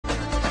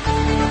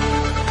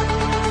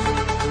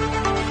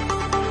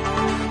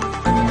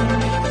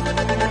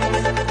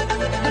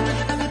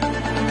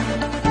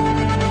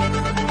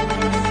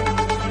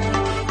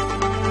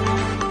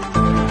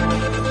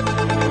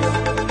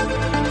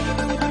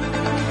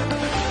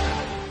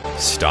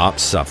Stop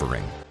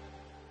suffering.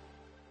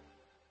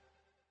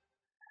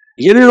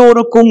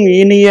 எல்லோருக்கும்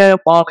இனிய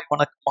மாலை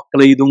வணக்கம்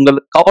மக்களை. இது உங்கள்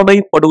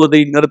கவலைப்படுவதை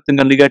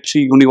நிறுத்துங்கள் நிகழ்ச்சி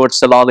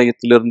யுனிவர்சல்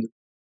ஆலயத்திலிருந்து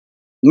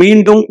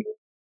மீண்டும்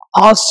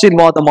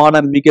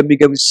ஆசீர்வாதமான மிக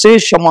மிக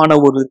விசேஷமான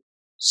ஒரு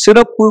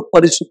சிறப்பு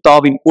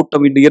பரிசுத்தாவின்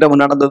கூட்டம் இன்று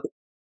இரவு நடந்தது.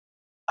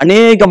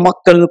 அநேக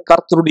மக்கள்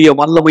கர்த்தருடைய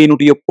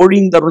வல்லமையினுடைய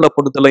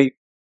பொழிந்தருளப்படுதலை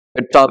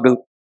பெற்றார்கள்.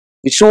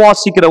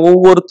 விசுவாசிக்கிற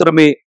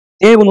ஒவ்வொருத்தருமே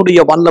தேவனுடைய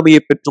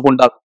வல்லமையை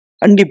பெற்றுக்கொண்டார்.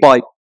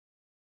 கண்டிப்பாய்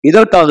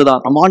இதற்காக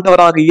தான் நம்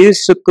ஆண்டவராக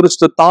இயேசு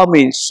கிறிஸ்து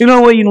தாமே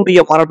சிலுவையினுடைய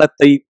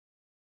மரணத்தை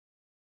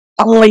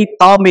தம்மை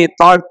தாமே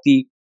தாழ்த்தி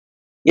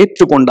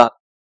ஏற்றுக்கொண்டார்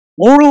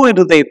முழு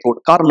இருதயத்தோடு.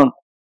 காரணம்,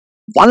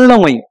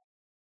 வல்லமை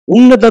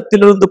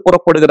உன்னதத்திலிருந்து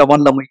புறப்படுகிற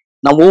வல்லமை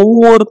நம்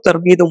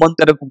ஒவ்வொருத்தர் மீதும்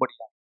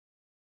வந்திருக்கும்படியா.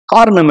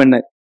 காரணம்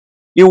என்ன?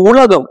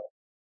 இவ்வுலகம்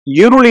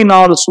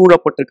இருளினால்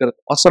சூழப்பட்டிருக்கிறது.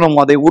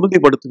 வசனம் அதை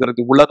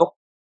உறுதிப்படுத்துகிறது. உலகம்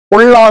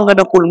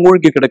பொல்லாங்கனுக்குள்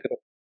மூழ்கி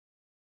கிடக்கிறது.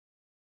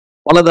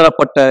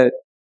 பலதரப்பட்ட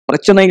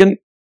பிரச்சனைகள்,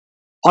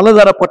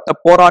 பலதரப்பட்ட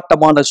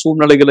போராட்டமான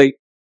சூழ்நிலைகளை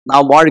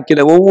நாம்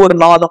வாழ்க்கையில ஒவ்வொரு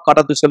நாளும்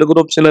கடந்து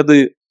செல்கிறோம். சிலது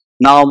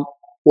நாம்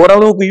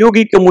ஓரளவுக்கு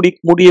யூகிக்க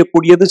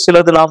முடியக்கூடியது,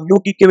 சிலது நாம்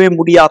யூகிக்கவே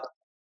முடியாது.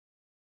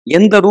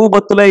 எந்த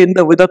ரூபத்துல,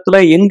 எந்த விதத்துல,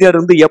 எங்க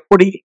இருந்து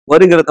எப்படி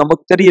வருகிறது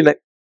நமக்கு தெரியல.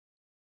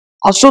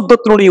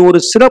 அசுத்தத்தினுடைய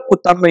ஒரு சிறப்பு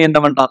தன்மை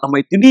என்னவென்றால்,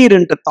 நம்மை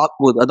திடீரென்று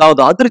தாக்குவது,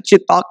 அதாவது அதிர்ச்சி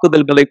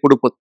தாக்குதல்களை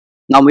கொடுப்பது,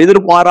 நாம்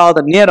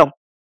எதிர்பாராத நேரம்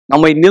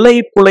நம்மை நிலை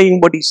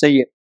குலையும்படி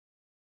செய்ய.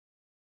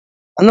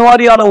 அந்த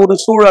மாதிரியான ஒரு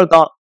சூழல்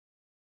தான்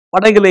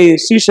படகிலே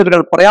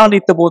சீஷர்கள்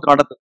பிரயாணித்த போது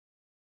நடந்தது.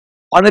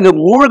 படகு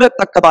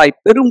மூழ்கத்தக்கதாய்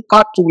பெரும்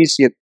காற்று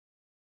வீசியது.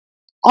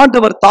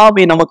 ஆண்டவர்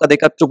தாமே நமக்கு அதை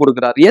கற்றுக்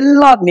கொடுக்கிறார்.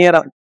 எல்லா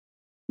நேரம்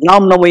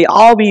நாம் நம்மை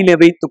ஆவியிலே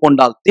வைத்துக்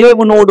கொண்டால்,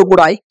 தேவனோடு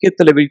கூட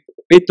ஐக்கியத்தில்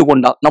வைத்துக்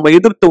கொண்டால், நம்ம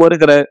எதிர்த்து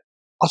வருகிற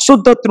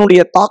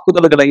அசுத்தத்தினுடைய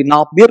தாக்குதல்களை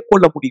நாம்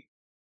மேற்கொள்ள முடியும்.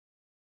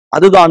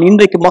 அதுதான்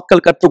இன்றைக்கு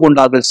மக்கள்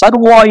கற்றுக்கொண்டார்கள்.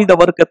 சர்வாயுத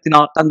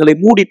வர்க்கத்தினால் தங்களை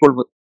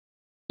மூடிக்கொள்வது.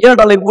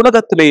 ஏனென்றால்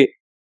உலகத்திலே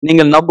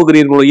நீங்கள்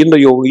நம்புகிறீர்களோ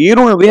இல்லையோ,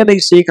 இருள் வேலை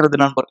செய்கிறது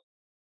நண்பர்.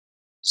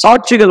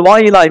 சாட்சிகள்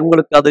வாயிலாய்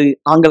உங்களுக்கு அது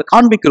நாங்கள்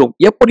காண்பிக்கிறோம்.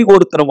 எப்படி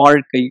ஒருத்தர்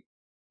வாழ்க்கை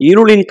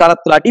இருளின்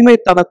கரத்தில்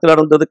அடிமைத்தனத்தில்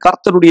இருந்தது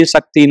கர்த்தருடைய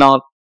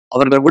சக்தியினால்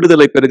அவர்கள்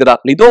விடுதலை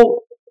பெறுகிறார்கள். இதோ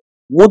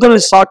முதல்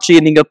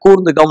சாட்சியை நீங்கள்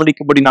கூர்ந்து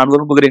கவனிக்கும்படி நான்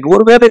விரும்புகிறேன்.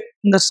 ஒருவேளை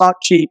இந்த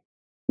சாட்சி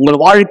உங்கள்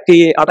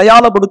வாழ்க்கையை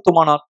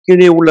அடையாளப்படுத்துமானால்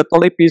கீழே உள்ள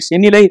தொலைபேசி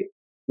எண்ணிலே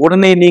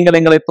உடனே நீங்கள்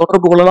எங்களை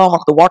தொடர்பு கொள்ளலாம்.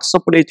 அந்த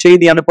வாட்ஸ்அப்பிலே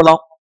செய்தி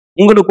அனுப்பலாம்.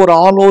 உங்களுக்கு ஒரு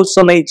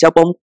ஆலோசனை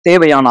ஜெபம்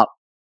தேவையானால்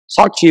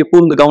சாட்சியை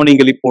கூர்ந்து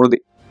கவனிங்கள். இப்பொழுது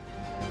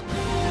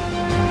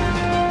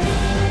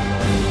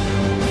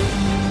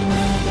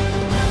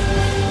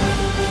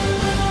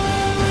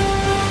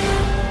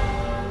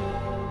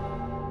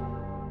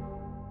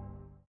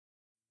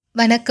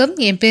வணக்கம்,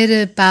 என் பேர்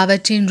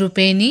பாவற்றின்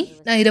ருபேனி.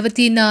 நான்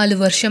 24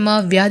 வருஷமா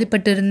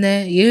வியாதிப்பட்டு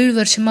இருந்தேன். 7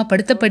 வருஷமா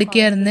படுத்த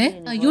படுக்கையா இருந்தேன்.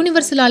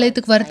 யூனிவர்சல்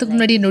ஆலயத்துக்கு வரதுக்கு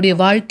முன்னாடி என்னுடைய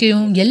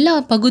வாழ்க்கையும் எல்லா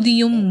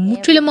பகுதியும்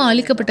முற்றிலுமா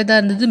அழிக்கப்பட்டதா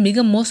இருந்தது.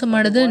 மிக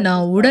மோசமானது.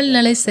 நான்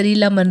உடல்நிலை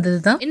சரியில்லாம இருந்தது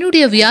தான்.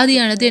 என்னுடைய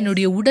வியாதியானது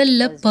என்னுடைய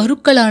உடல்ல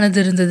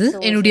பருக்களானது இருந்தது.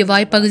 என்னுடைய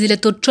வாய்ப்பகுதியில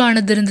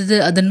தொற்றானது இருந்தது.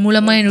 அதன்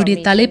மூலமா என்னுடைய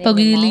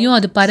தலைப்பகுதியிலையும்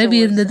அது பரவி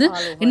இருந்தது.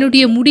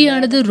 என்னுடைய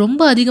முடியானது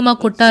ரொம்ப அதிகமா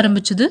கொட்ட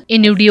ஆரம்பிச்சது.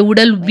 என்னுடைய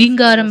உடல்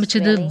வீங்க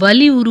ஆரம்பிச்சது.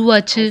 வலி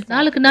உருவாச்சு.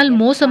 நாளுக்கு நாள்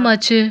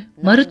மோசமாச்சு.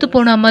 மறுத்து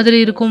போன மாதிரி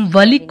இருக்கும்.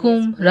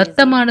 வலிக்கும்.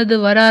 ரத்தமானது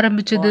வர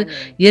ஆரம்பிச்சது.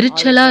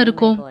 எரிச்சலா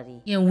இருக்கும்.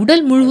 என்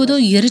உடல்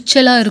முழுவதும்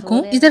எரிச்சலா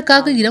இருக்கும்.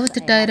 இதற்காக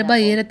 28,000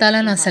 ரூபாய் ஏறத்தாழ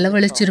நான்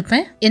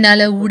செலவழிச்சிருப்பேன்.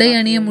 என்னால உடை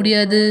அணிய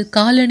முடியாது,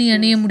 காலணி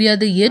அணிய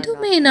முடியாது,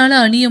 எதுவுமே என்னால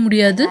அணிய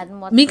முடியாது.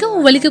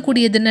 மிகவும்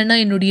வலிக்கக்கூடியது என்னன்னா,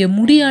 என்னுடைய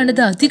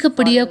முடியானது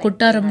அதிகப்படியா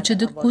கொட்ட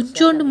ஆரம்பிச்சது.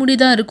 கொஞ்சோண்டு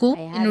முடிதான் இருக்கும்.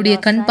 என்னுடைய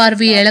கண்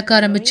பார்வையை இழக்க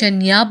ஆரம்பிச்சேன்.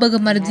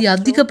 ஞாபக மறதி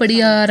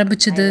அதிகப்படியா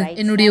ஆரம்பிச்சது.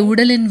 என்னுடைய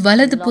உடலின்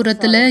வலது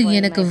புறத்துல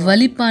எனக்கு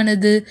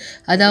வலிப்பானது,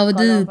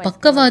 அதாவது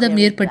பக்கவாதம்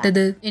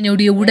ஏற்பட்டது.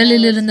 என்னுடைய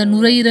உடலில் இருந்த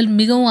நுரையீரல்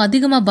மிகவும்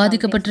அதிகமா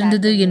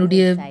பாதிக்கப்பட்டிருந்தது.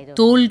 என்னுடைய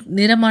தோல்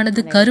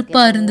நிறமானது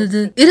கருப்பா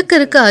இருந்தது.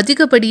 இருக்க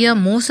அதிகப்படியா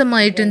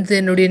மோசமாயிட்டு இருந்தது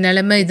என்னுடைய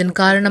நிலைமை. இதன்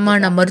காரணமா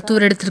நான்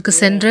மருத்துவர் இடத்திற்கு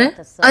சென்றேன்.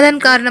 அதன்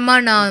காரணமா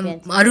நான்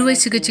அறுவை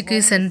சிகிச்சைக்கு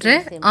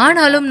சென்றேன்.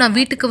 ஆனாலும் நான்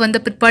வீட்டுக்கு வந்த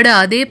பிற்பாடு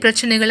அதே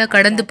பிரச்சனைகளை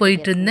கடந்து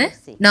போயிட்டு இருந்தேன்.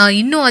 நான்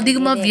இன்னும்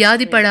அதிகமா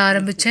வியாதிப்பட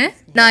ஆரம்பிச்சேன்.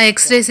 நான்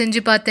எக்ஸ்ரே செஞ்சு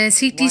பார்த்தேன்,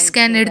 சிடி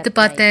ஸ்கேன் எடுத்து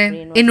பார்த்தேன்.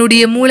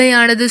 என்னுடைய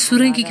மூளையானது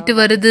சுருங்கிக்கிட்டு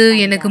வருது.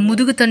 எனக்கு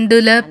முதுகு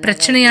தண்டுல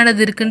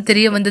பிரச்சனையானது இருக்குன்னு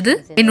தெரிய வந்தது.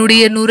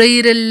 என்னுடைய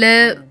நுரையீரல்ல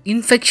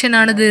இன்ஃபெக்ஷன்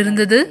ஆனது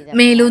இருந்தது.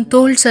 மேலும்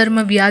தோல்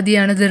சர்ம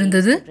வியாதியானது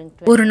இருந்தது.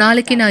 ஒரு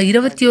நாளைக்கு நான்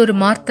 21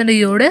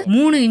 மாத்திரையோட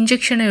 3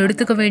 இன்ஜெக்ஷனை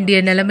எடுத்துக்க வேண்டிய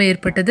நிலைமை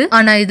ஏற்பட்டது.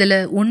 ஆனா இதுல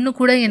ஒண்ணு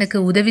கூட எனக்கு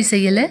உதவி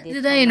செய்யல.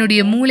 இதுதான்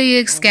என்னுடைய மூளையை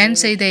ஸ்கேன்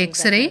செய்த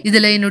எக்ஸ்ரே.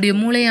 இதுல என்னுடைய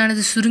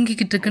மூளையானது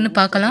சுருங்கிக்கிட்டு இருக்குன்னு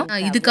பார்க்கலாம்.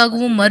 நான்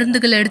இதுக்காகவும்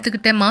மருந்துகள்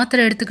எடுத்துக்கிட்டேன்,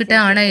 மாத்திரை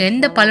எடுத்துக்கிட்டேன். ஆனா எந்த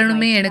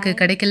பலனுமே எனக்கு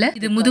கிடைக்கல.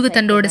 இது முதுகு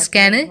தண்டோட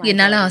ஸ்கேனு.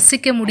 என்னால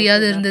அசைக்க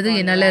முடியாது இருந்தது.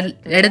 என்னால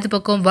இடது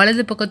பக்கம்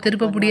வலது பக்கம்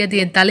திருப்ப முடியாது.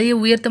 என் தலையை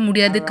உயர்த்த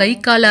முடியாது. கை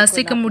காலை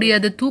அசைக்க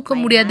முடியாது, தூக்க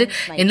முடியாது.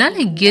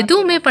 என்னால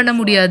எதுவுமே பண்ண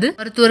முடியாது.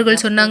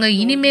 மருத்துவர்கள் சொன்னாங்க,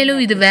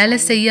 இனிமேலும் இது வேலை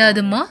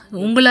செய்யாதுமா,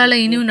 உங்களால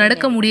இனியும்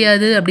நடக்க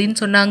முடியாது அப்படின்னு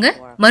சொன்னாங்க.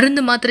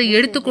 மருந்து மாத்திரை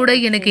எடுத்து கூட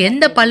எனக்கு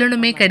எந்த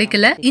பலனுமே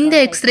கிடைக்கல. இந்த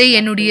எக்ஸ்ரே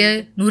என்னுடைய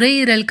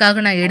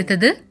நுரையீரலுக்காக நான்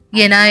எடுத்தது.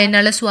 ஏன்னா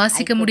என்னால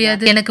சுவாசிக்க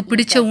முடியாது, எனக்கு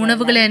பிடிச்ச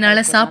உணவுகளை என்னால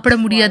சாப்பிட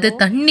முடியாது,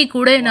 தண்ணி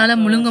கூட என்னால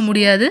முழுங்க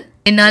முடியாது,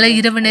 என்னால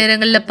இரவு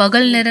நேரங்கள்ல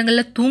பகல்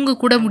நேரங்கள்ல தூங்க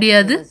கூட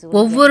முடியாது.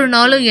 ஒவ்வொரு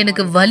நாளும்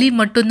எனக்கு வலி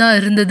மட்டும்தான்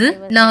இருந்தது.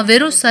 நான்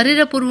வெறும்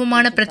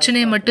சரீரபூர்வமான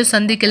பிரச்சனையை மட்டும்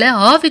சந்திக்கல,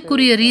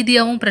 ஆவிக்குரிய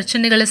ரீதியாவும்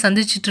பிரச்சனைகளை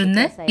சந்திச்சிட்டு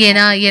இருந்தேன்.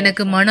 ஏன்னா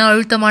எனக்கு மன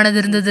அழுத்தமானது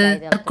இருந்தது,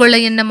 தற்கொலை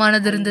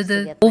எண்ணமானது இருந்தது.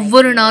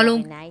 ஒவ்வொரு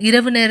நாளும்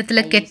இரவு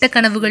நேரத்துல கெட்ட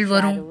கனவுகள்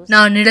வரும்.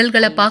 நான்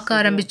நிழல்களை பார்க்க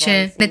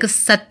ஆரம்பிச்சேன், எனக்கு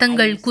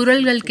சத்தங்கள்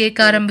குரல்கள் கேட்க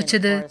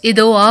ஆரம்பிச்சது.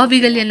 ஏதோ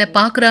ஆவிகள் என்னை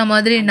பாக்குற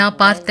மாதிரி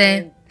நான்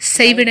பார்த்தேன்.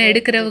 செய்வினை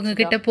எடுக்கிறவங்க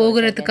கிட்ட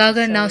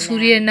போகிறதுக்காக நான்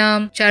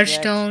சூரியனாம், search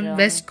down,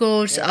 west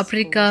course,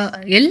 Africa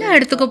எல்லா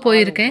இடத்துக்கும்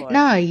போயிருக்கேன்.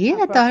 நான்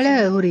ஏறத்தாழ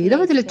ஒரு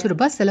 20 லட்சம்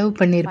ரூபாய் செலவு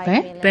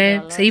பண்ணிருப்பேன்.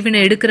 செய்வினை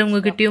எடுக்கிறவங்க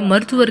கிட்டயும்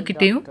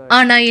மருத்துவர்கிட்டயும்.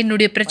 ஆனா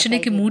என்னுடைய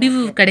பிரச்சனைக்கு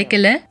முடிவு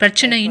கிடைக்கல.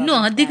 பிரச்சனை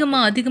இன்னும்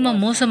அதிகமா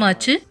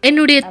மோசமாச்சு.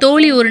 என்னுடைய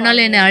தோழி ஒரு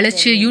நாள் என்னை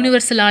அழைச்சு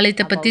யூனிவர்சல்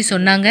ஆலயத்தை பத்தி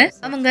சொன்னாங்க.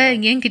 அவங்க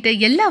என்கிட்ட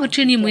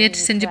எல்லாவற்றையும் நீ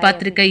முயற்சி செஞ்சு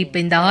பாத்திருக்க, இப்ப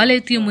இந்த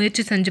ஆலயத்தையும்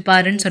முயற்சி செஞ்சு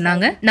பாருன்னு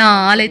சொன்னாங்க.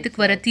 நான்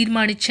ஆலயத்துக்கு வர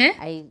தீர்மானிச்சேன்.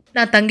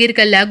 நான்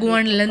தங்கியிருக்க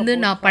லாகுவான்ல இருந்து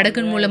நான்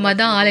படகு மூலமா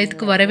தான்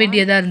ஆலயத்துக்கு வர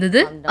வேண்டியதா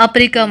இருந்தது.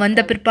 ஆப்பிரிக்கா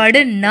வந்த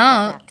பிற்பாடு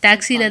நான்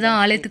டாக்ஸில தான்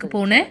ஆலயத்துக்கு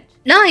போனேன்.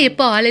 நான்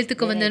எப்போ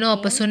ஆலயத்துக்கு வந்தேனோ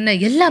அப்ப சொன்னேன்,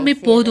 எல்லாமே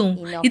போதும்,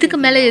 இதுக்கு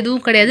மேல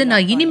எதுவும் கிடையாது,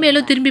 நான்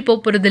இனிமேலும் திரும்பி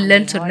போறது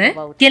இல்லைன்னு சொன்னேன்.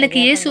 எனக்கு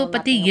இயேசுவை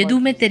பத்தி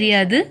எதுவுமே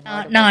தெரியாது.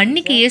 நான்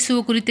அன்னைக்கு இயேசுவை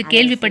குறித்து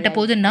கேள்விப்பட்ட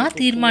போது நான்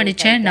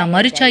தீர்மானிச்சேன், நான்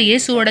மறிச்சா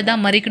இயேசுவோட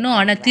தான் மறிக்கணும்,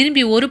 ஆனா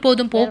திரும்பி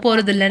ஒருபோதும்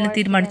போறது இல்லைன்னு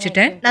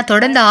தீர்மானிச்சுட்டேன். நான்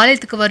தொடர்ந்து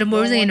ஆலயத்துக்கு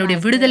வரும்பொழுது என்னுடைய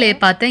விடுதலையை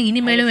பார்த்தேன்.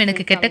 இனிமேலும்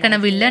எனக்கு கெட்ட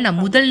கனவு இல்லை. நான்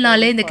முதல்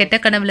நாளே இந்த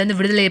கெட்ட கனவுல இருந்து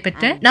விடுதலையை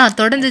பெற்றேன். நான்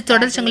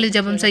தொடர் சங்கிலி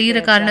ஜபம்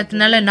செய்யற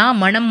காரணத்தினால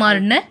நான் மனம்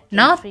மாறினேன்.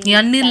 நான்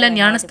அந்நீர்ல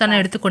ஞானஸ்தானம்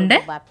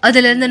எடுத்துக்கொண்டேன்.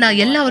 அதுல இருந்து நான்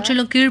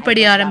எல்லாவற்றிலும்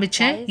கீழ்ப்படிய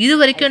ஆரம்பிச்சேன். இது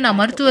வரைக்கும் நான்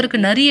மருத்துவருக்கு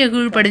நிறைய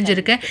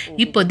கீழ்ப்படிஞ்சிருக்கேன்.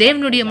 இப்போ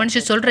தேவனுடைய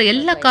மனுஷன் சொல்ற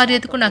எல்லா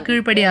காரியத்துக்கும் நான்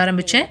கீழ்ப்படிய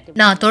ஆரம்பிச்சேன்.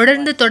 நான்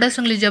தொடர்ந்து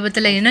தொடர்சங்கிலி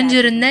ஜபத்துல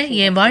இணைஞ்சிருந்தேன்.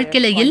 என்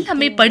வாழ்க்கையில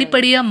எல்லாமே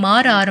படிப்படியா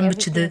மாற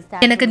ஆரம்பிச்சது.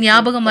 எனக்கு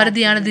ஞாபக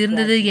மறதியானது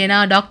இருந்தது. ஏன்னா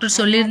டாக்டர்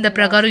சொல்லியிருந்த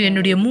பிரகாரம்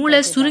என்னுடைய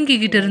மூளை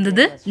சுருங்கிக்கிட்டு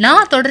இருந்தது.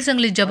 நான்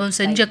தொடர்சங்கிலி ஜபம்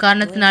செஞ்ச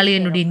காரணத்தினால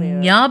என்னுடைய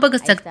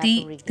ஞாபக சக்தி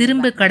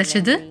திரும்ப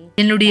கிடைச்சது.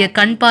 என்னுடைய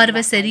கண்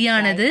பார்வை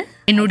சரியானது.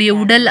 என்னுடைய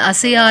உடல்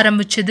அசைய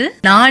ஆரம்பிச்சது.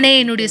 நானே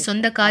என்னுடைய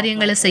சொந்த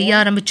காரியங்களை செய்ய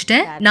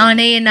ஆரம்பிச்சுட்டேன்.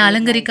 நானே என்ன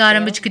அலங்கரிக்க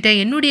ஆரம்பிச்சுக்கிட்டேன்.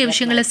 என்னுடைய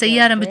விஷயங்களை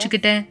செய்ய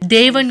ஆரம்பிச்சுக்கிட்டேன்.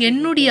 தேவன்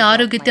என்னுடைய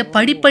ஆரோக்கியத்தை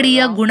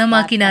படிப்படியா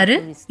குணமாக்கினாரு.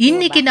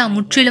 இன்னைக்கு நான்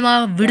முற்றிலுமா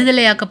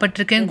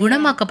விடுதலையாக்கப்பட்டிருக்கேன்,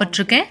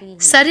 குணமாக்கப்பட்டிருக்கேன்.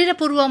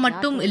 சரீரபூர்வா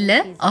மட்டும்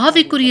இல்ல,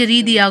 ஆவிக்குரிய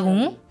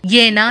ரீதியாகவும்.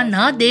 ஏன்னா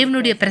நான்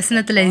தேவனுடைய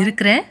பிரசனத்துல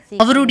இருக்கிறேன்.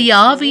 அவருடைய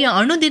ஆவியை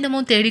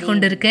அனுதினமும்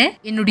தேடிக்கொண்டிருக்கேன்.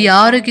 என்னுடைய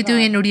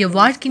ஆரோக்கியத்தையும் என்னுடைய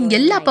வாழ்க்கையின்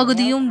எல்லா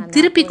பகுதியும்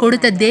திருப்பி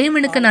கொடுத்த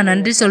தேவனுக்கு நான்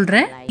நன்றி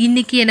சொல்றேன்.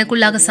 இன்னைக்கு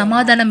எனக்குள்ளாக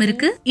சமாதானம்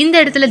இருக்கு. இந்த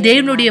இடத்துல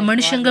தேவனுடைய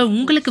மனுஷங்க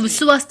உங்களுக்கு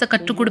விசுவாசத்தை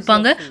கற்றுக்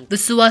கொடுப்பாங்க.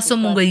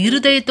 விசுவாசம் உங்க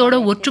இருதயத்தோட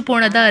ஒற்று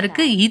போனதா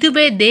இருக்கு.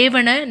 இதுவே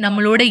தேவனை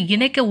நம்மளோட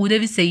இணைக்க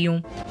உதவி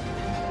செய்யும்.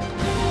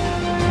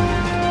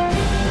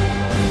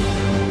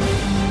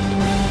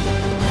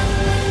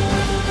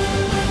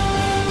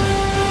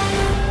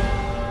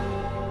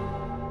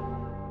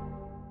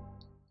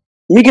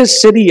 மிக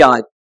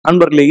சரியாய்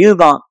நண்பர்களே,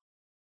 இதுதான்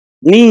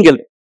நீங்கள்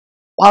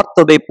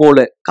பார்த்ததை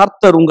போல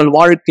கர்த்தர் உங்கள்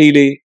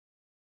வாழ்க்கையிலே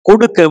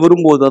கொடுக்க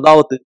விரும்புவது.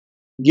 அதாவது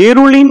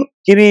இருளின்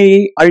கிரியை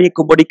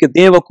அழிக்கும்படிக்கு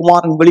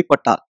தேவகுமாரன்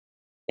வெளிப்பட்டார்.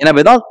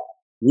 எனவேதான்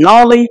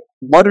நாளை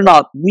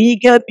மறுநாள்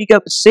மிக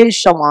மிக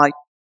விசேஷமாய்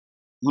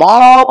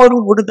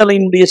மாபெரும்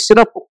விடுதலையினுடைய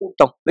சிறப்பு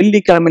கூட்டம்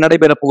வெள்ளிக்கிழமை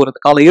நடைபெற போகிறது.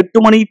 காலை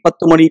 8 மணி,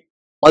 10 மணி,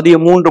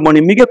 மதியம் 3 மணி,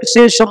 மிக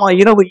விசேஷமாய்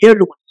இரவு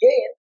 7 மணி.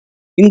 ஏன்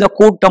இந்த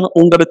கூட்டம்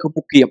உங்களுக்கு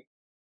முக்கியம்?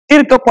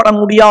 தீர்க்கப்பட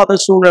முடியாத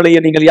சூழ்நிலையை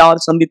நீங்கள் யார்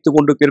சந்தித்துக்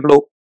கொண்டிருப்பீர்களோ,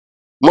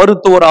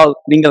 மருத்துவரால்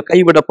நீங்கள்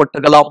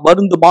கைவிடப்பட்டிருக்கலாம்,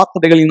 மருந்து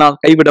மாத்திரைகளினால்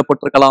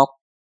கைவிடப்பட்டிருக்கலாம்,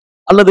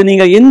 அல்லது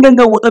நீங்கள்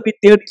எங்கெங்க உதவி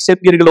தேடி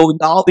செல்வீர்களோ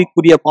இந்த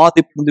ஆவிக்குரிய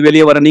பாதிப்பு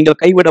வெளியே வர நீங்கள்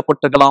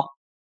கைவிடப்பட்டிருக்கலாம்.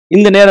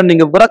 இந்த நேரம்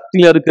நீங்க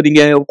விரக்தியில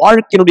இருக்கிறீங்க,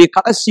 வாழ்க்கையினுடைய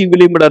கடைசி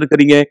விளிம்புல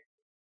இருக்கிறீங்க.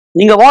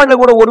 நீங்க வாழ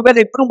கூட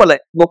ஒருவேளை விரும்பல,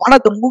 உங்க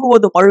மனது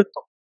முழுவதும்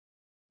அழுத்தம்.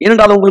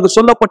 ஏனென்றால் உங்களுக்கு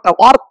சொல்லப்பட்ட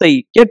வார்த்தை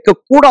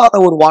கேட்கக்கூடாத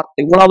ஒரு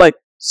வார்த்தை, உங்களால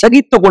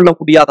சகித்து கொள்ள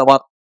முடியாத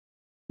வார்த்தை.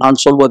 நான்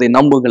சொல்வதை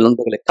நம்புங்கள்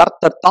நண்பர்களே,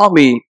 கர்த்தர்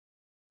தாமே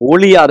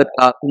ஒளியா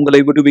இருக்கிறார், உங்களை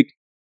விடுவிக்க.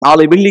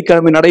 நாளை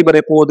வெள்ளிக்கிழமை நடைபெற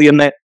போவது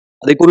என்ன,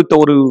 அதை குறித்த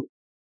ஒரு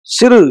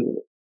சிறு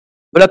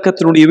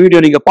விளக்கத்தினுடைய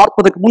வீடியோ நீங்க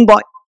பார்ப்பதற்கு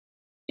முன்பாய்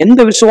எந்த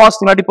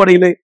விசுவாசத்தின்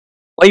அடிப்படையிலே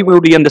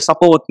பைபிளுடைய அந்த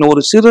சம்பவத்தின்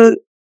ஒரு சிறு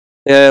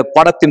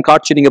படத்தின்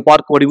காட்சி நீங்க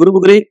பார்க்கும்படி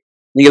விரும்புகிறேன்.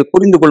 நீங்கள்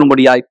புரிந்து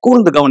கொள்ளும்படியாய்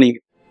கூர்ந்து கவனிங்க.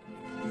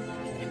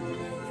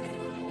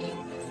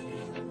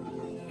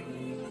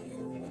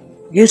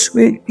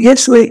 இயேசுவே,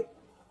 இயேசுவே,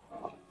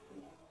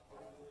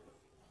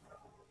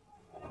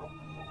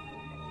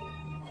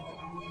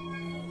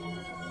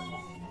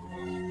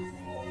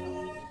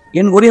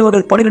 என்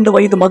ஒரேவர்கள் 12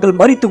 வயது மகள்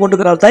மரித்துக்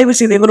கொண்டிருக்கிறார், தயவு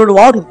செய்து எங்களோடு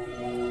வாரும்.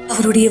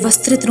 அவருடைய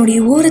வஸ்திரத்தினுடைய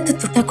ஓரத்தை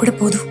தொட்டா கூட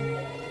போதும்,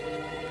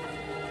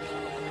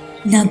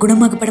 நான்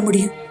குணமாக்கப்பட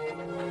முடியும்.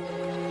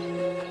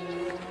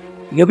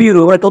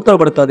 எவரும்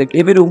தொந்தரவுப்படுத்தாது.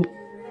 எவரும்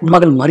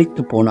மகள்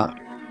மரித்து போனார்.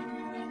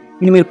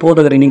 இனிமேல்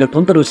போதகரை நீங்கள்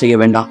தொந்தரவு செய்ய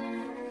வேண்டாம்.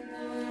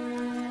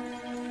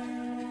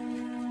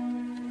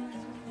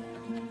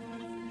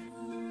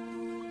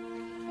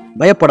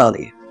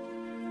 பயப்படாதே.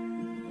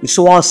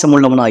 விசுவாசம்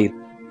உள்ளவனாயிரு,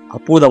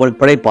 அப்போது அவள்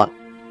பிழைப்பாள்.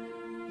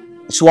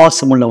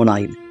 விசுவாசம்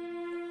உள்ளவனாயிரு.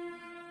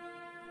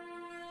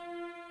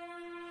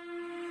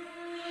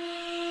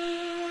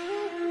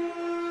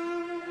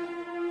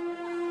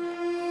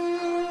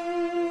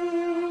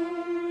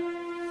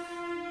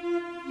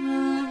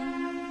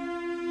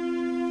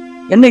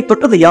 என்னை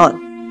தொட்டது யார்?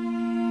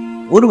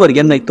 ஒருவர்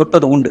என்னை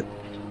தொட்டது உண்டு.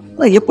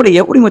 எப்படி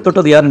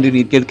தொட்டது யார் என்று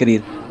நீர்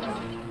கேட்கிறீர்.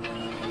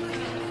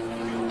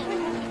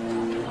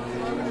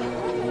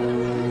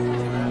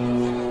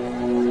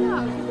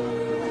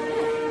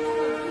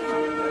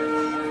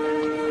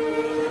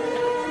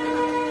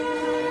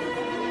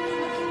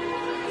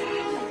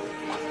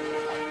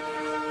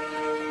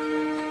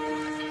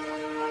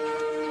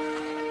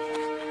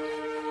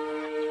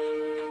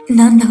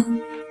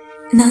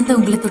 நான் தான்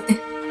உங்களை தொட்டேன்.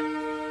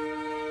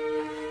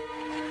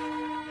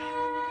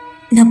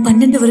 நான்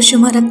 12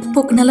 வருஷமா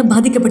ரத்தப்போக்குனால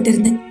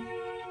பாதிக்கப்பட்டிருந்தேன்.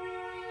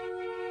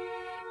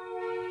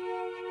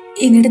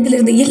 என்னிடத்துல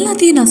இருந்த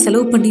எல்லாத்தையும் நான்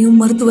செலவு பண்ணியும்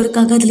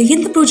மருத்துவருக்காக அதுல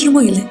எந்த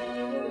பிரயோஜனமும் இல்லை.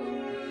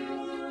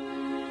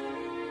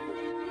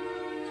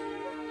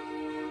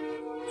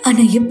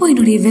 ஆனா எப்போ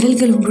என்னுடைய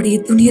விரல்கள் உங்களுடைய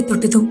துணியை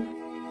தொட்டதும்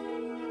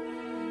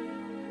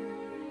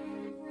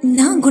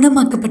நான்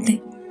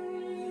குணமாக்கப்பட்டேன்.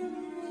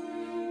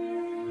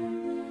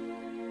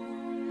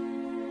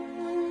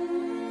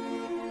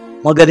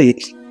 மகரே,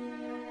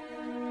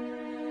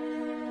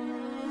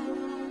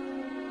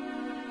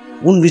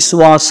 உன்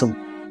விசுவாசம்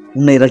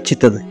உன்னை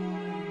ரட்சித்தது.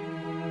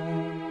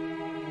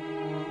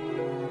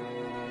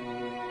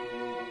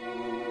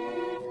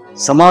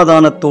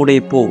 சமாதானத்தோடே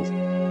போ,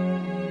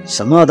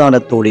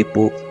 சமாதானத்தோடே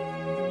போ.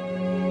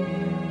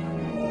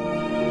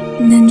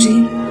 நன்றி.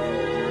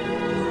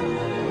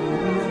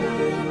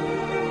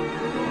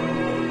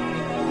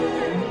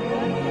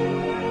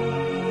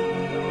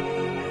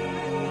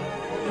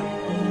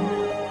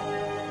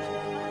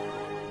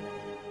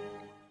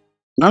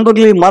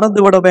 நண்பர்களை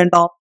மறந்துவிட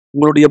வேண்டாம்.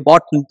 உங்களுடைய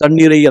பாட்டில்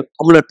தண்ணீரை,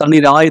 டம்ளர்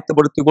தண்ணீரை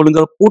ஆயத்தப்படுத்திக்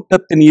கொள்ளுங்கள்.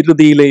 கூட்டத்தின்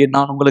இறுதியிலே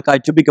நான் உங்களுக்கு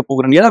ஜெபிக்க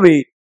போகிறேன். எனவே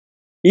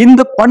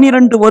இந்த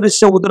 12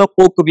 வருஷ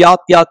உதரப்போக்கு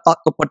வியாதியால்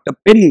தாக்கப்பட்ட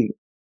பெண்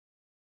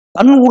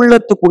தன்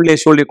உள்ளத்துக்குள்ளே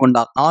சொல்லிக்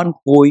கொண்டார், நான்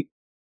போய்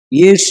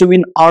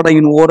இயேசுவின்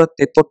ஆடையின்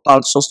ஓரத்தை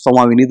தொட்டால்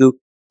சொஸ்தமாவேன். இது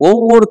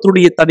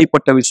ஒவ்வொருத்தருடைய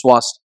தனிப்பட்ட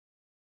விசுவாசம்.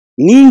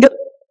 நீங்கள்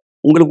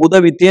உங்களுக்கு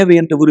உதவி தேவை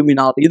என்று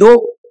விரும்பினால் இதோ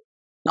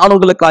நான்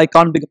உங்களுக்காய்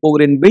காண்பிக்க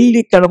போகிறேன்.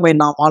 வெள்ளிக்கிழமை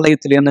நாம்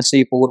ஆலயத்தில் என்ன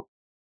செய்ய போகிறோம்?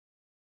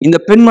 இந்த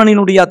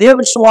பெண்மணியினுடைய அதே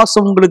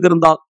விசுவாசம் உங்களுக்கு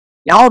இருந்தால்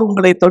யார்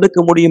உங்களை தடுக்க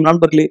முடியும்?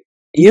 நண்பர்களே,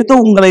 ஏதோ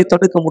உங்களை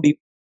தடுக்க முடியும்.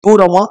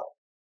 தூரமா,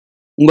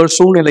 உங்கள்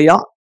சூழ்நிலையா?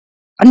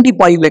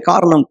 கண்டிப்பா இல்லை.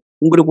 காரணம்,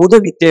 உங்களுக்கு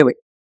உதவி தேவை.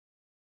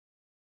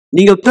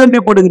 நீங்கள்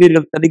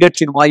தேவைப்படுகிறீர்கள்.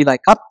 நிகழ்ச்சியின்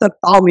வாயிலாய் கர்த்தர்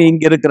தாமே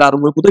இங்க இருக்கிறார்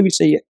உங்களுக்கு உதவி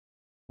செய்ய.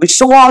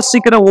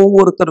 விசுவாசிக்கிற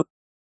ஒவ்வொருத்தரும்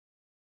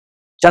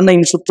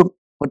சென்னையின் சுற்றும்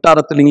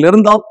வட்டாரத்தில் நீங்கள்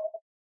இருந்தால்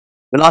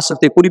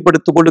விலாசத்தை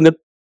குறிப்பிடுத்திக் கொள்ளுங்கள்.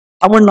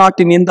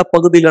 தமிழ்நாட்டின் எந்த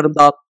பகுதியில்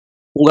இருந்தால்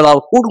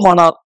உங்களால்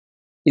கூடுமானால்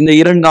இந்த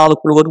 2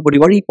 நாளுக்குள் ஒருபடி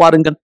வழி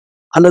பாருங்கள்.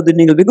 அல்லது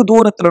நீங்கள் வெகு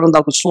தூரத்தில்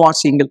இருந்தால்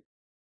விசுவாசியுங்கள்.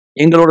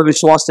 எங்களோட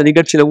விசுவாச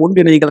நிகழ்ச்சியில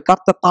ஒன்றிணைங்கள்.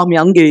 கர்த்தர் தாமே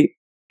அங்கே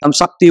நம்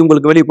சக்தியை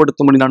உங்களுக்கு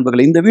வெளிப்படுத்தும் முடியும்.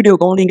 நண்பர்கள், இந்த வீடியோ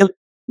கவனிங்கள்.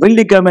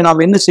 வெள்ளிக்கிழமை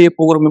நாம் என்ன செய்ய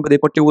போகிறோம் என்பதை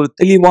பற்றி ஒரு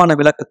தெளிவான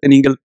விளக்கத்தை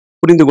நீங்கள்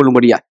புரிந்து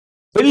கொள்ளும்படியா.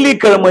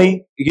 வெள்ளிக்கிழமை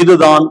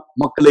இதுதான்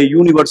மக்களை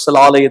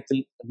யூனிவர்சல்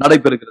ஆலயத்தில்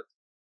நடைபெறுகிறது.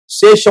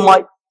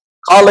 சேஷமாய்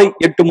காலை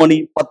 8 மணி,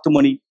 10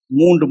 மணி,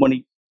 3 மணி,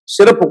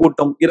 சிறப்பு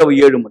கூட்டம் இரவு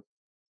 7 மணி.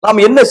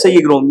 நாம் என்ன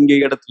செய்கிறோம்? இங்கே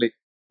இடத்துல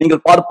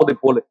நீங்கள் பார்ப்பதை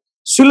போல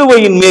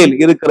சிலுவையின் மேல்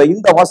இருக்கிற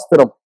இந்த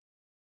வஸ்திரம்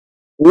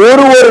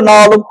ஒரு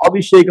நாளும்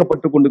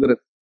அபிஷேகப்பட்டுக்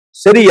கொண்டுகிறது.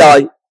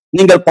 சரியாய்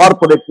நீங்கள்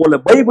பார்ப்பதை போல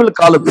பைபிள்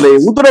காலத்திலே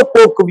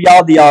உதிரப்போக்கு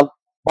வியாதியால்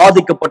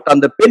பாதிக்கப்பட்ட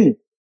அந்த பெண்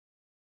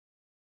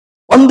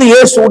வந்து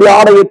இயேசுடைய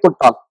ஆடையை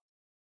தொட்டால்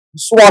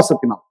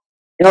விசுவாசத்தினால்.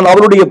 ஏன்னா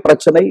அவருடைய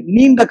பிரச்சனை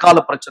நீண்ட கால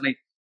பிரச்சனை,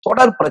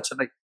 தொடர்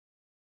பிரச்சனை.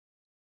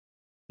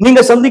 நீங்க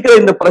சந்திக்கிற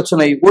இந்த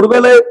பிரச்சனை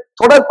ஒருவேளை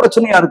தொடர்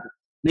பிரச்சனையா இருக்கு.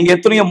 நீங்க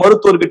எத்தனையோ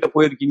மருத்துவர்கிட்ட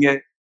போயிருக்கீங்க,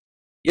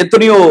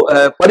 எத்தனையோ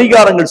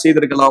பரிகாரங்கள்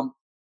செய்திருக்கலாம்.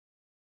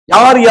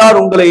 யார் யார்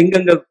உங்களை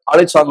எங்கெங்க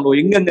அழைச்சாங்களோ,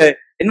 எங்கெங்க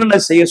என்னென்ன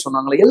செய்ய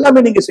சொன்னாங்களோ எல்லாமே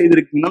நீங்க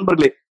செய்திருக்கீங்க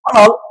நண்பர்களே.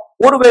 ஆனால்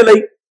ஒருவேளை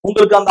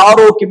உங்களுக்கு அந்த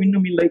ஆரோக்கியம்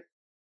இன்னும் இல்லை,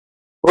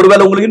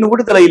 ஒருவேளை உங்களுக்கு இன்னும்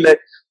விடுதலை இல்லை,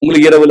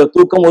 உங்களுக்கு இரவுல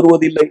தூக்கம்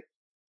வருவதில்லை,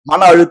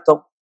 மன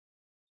அழுத்தம்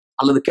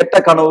அல்லது கெட்ட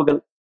கனவுகள்,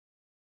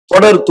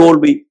 தொடர்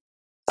தோல்வி,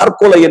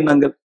 தற்கொலை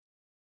எண்ணங்கள்.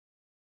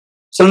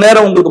 சில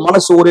நேரம் உங்களுக்கு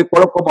மனசு ஒரே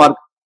குழப்பமா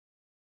இருக்கு,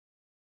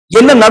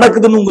 என்ன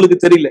நடக்குதுன்னு உங்களுக்கு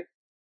தெரியல.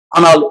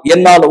 ஆனால்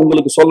என்னால்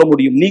உங்களுக்கு சொல்ல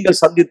முடியும்,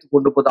 நீங்கள் சந்தித்துக்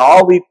கொண்டிருப்பது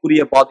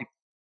ஆவிக்குரிய பாதிப்பு.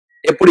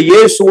 எப்படி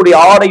இயேசுடைய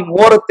ஆடையின்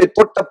ஓரத்தை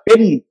தொட்ட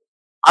பெண்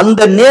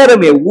அந்த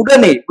நேரமே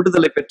உடனே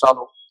விடுதலை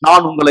பெற்றாலும்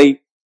நான் உங்களை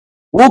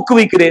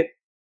ஊக்குவிக்கிறேன்.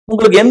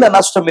 உங்களுக்கு எந்த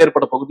நஷ்டம்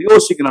ஏற்பட போகுது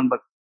யோசிக்க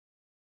நண்பர்.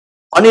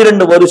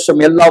 12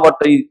 வருஷம்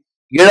எல்லாவற்றையும்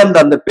இழந்த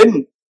அந்த பெண்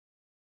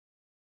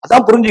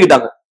அதான்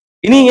புரிஞ்சுக்கிட்டாங்க,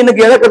 இனி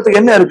எனக்கு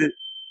இழக்கிறதுக்கு என்ன இருக்கு?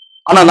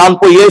 ஆனா நான்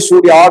போய்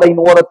இயேசுடைய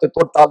ஆடையின் ஓரத்தை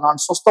தொட்டால்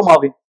நான்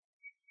சொஸ்தமாவேன்.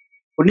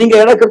 நீங்க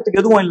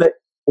இழக்கிறதுக்கு எதுவும் இல்லை.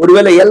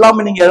 ஒருவேளை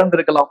எல்லாமே நீங்க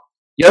இழந்திருக்கலாம்,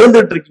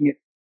 இழந்துட்டு இருக்கீங்க.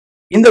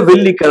 இந்த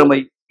வெள்ளிக்கிழமை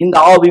இந்த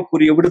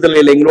ஆவிக்குரிய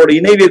விடுதலையில எங்களோட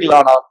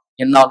இணைவீர்களானால்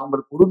என்னால்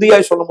உங்களுக்கு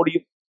உறுதியாய் சொல்ல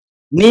முடியும்,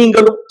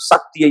 நீங்களும்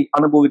சக்தியை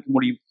அனுபவிக்க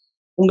முடியும்.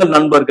 உங்கள்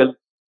நண்பர்கள்,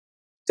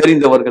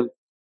 தெரிந்தவர்கள்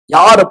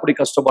யார் அப்படி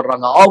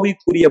கஷ்டப்படுறாங்க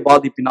ஆவிக்குரிய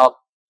பாதிப்பினால்,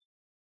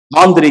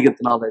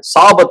 மாந்திரீகத்தினால,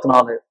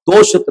 சாபத்தினால,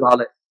 தோஷத்தினால,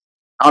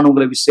 நான்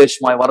உங்களை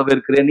விசேஷமாய்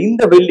வரவேற்கிறேன்.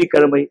 இந்த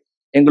வெள்ளிக்கிழமை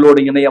எங்களோடு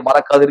இணைய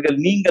மறக்காதீர்கள்.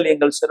 நீங்கள்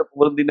எங்கள் சிறப்பு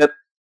விருந்தினர்.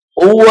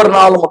 ஒவ்வொரு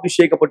நாளும்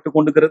அபிஷேகப்பட்டு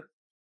கொண்டிருக்கிறது.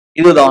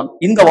 இதுதான்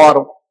இந்த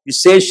வாரம்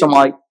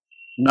விசேஷமாய்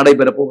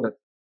நடைபெற போகிறது.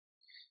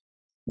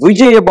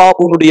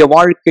 விஜயபாபுனுடைய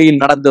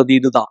வாழ்க்கையில் நடந்தது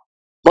இதுதான்.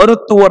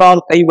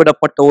 மருத்துவரால்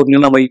கைவிடப்பட்ட ஒரு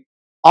நிலைமை.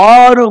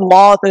 6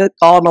 மாத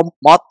காலம்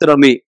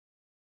மாத்திரமே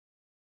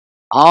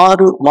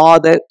 6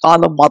 மாத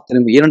காலம்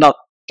மாத்திரமே. இரண்டாவது,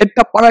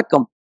 கெட்ட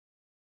பழக்கம்,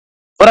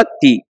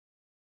 விரக்தி,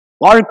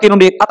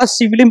 வாழ்க்கையினுடைய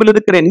கடைசி விளிம்பில்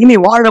இருக்கிறேன், இனி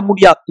வாழ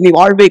முடியாது, இனி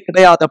வாழ்வே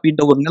கிடையாது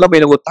அப்படின்ற ஒரு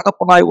நிலைமையில ஒரு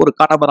தகப்பனாய், ஒரு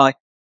கணவராய்,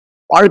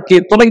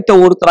 வாழ்க்கையை துளைத்த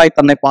ஒருத்தராய்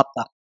தன்னை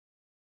பார்த்தார்.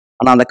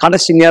 ஆனா அந்த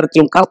கடைசி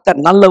நேரத்திலும் கர்த்தர்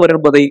நல்லவர்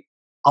என்பதை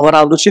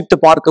அவரால் ருசித்து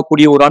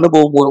பார்க்கக்கூடிய ஒரு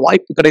அனுபவம், ஒரு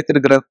வாய்ப்பு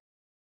கிடைத்திருக்கிறது.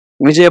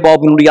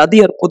 விஜயபாபுனுடைய அதி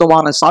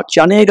அற்புதமான சாட்சி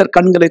அநேகர்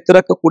கண்களை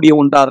திறக்கக்கூடிய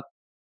ஒன்றார்.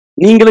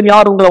 நீங்களும்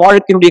யார் உங்கள்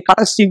வாழ்க்கையினுடைய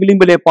கடைசி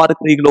விளிம்பிலே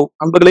பார்க்கிறீர்களோ,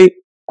 நண்பர்களே,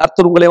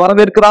 கர்த்தர் உங்களை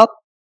வரவேற்கிறார்.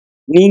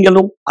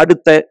 நீங்களும்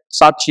அடுத்த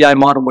சாட்சியாய்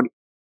மாறும்படி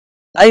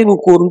தயவு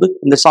கூர்ந்து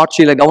இந்த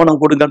சாட்சியில கவனம்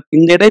கொடுங்கள்.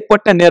 இந்த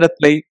இடைப்பட்ட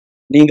நேரத்திலே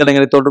நீங்கள்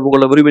எங்களை தொடர்பு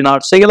கொள்ள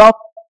விரும்பினால் செய்யலாம்.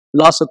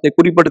 விலாசத்தை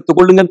குறிப்பிடுத்திக்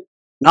கொள்ளுங்கள்.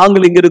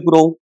 நாங்கள் இங்க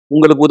இருக்கிறோம்,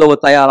 உங்களுக்கு உதவ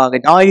தயாராக.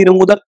 ஞாயிறு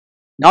முதல்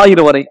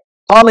ஞாயிறு வரை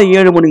காலை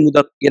 7 மணி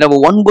முதல் இரவு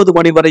 9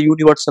 மணி வரை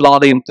யூனிவர்சல்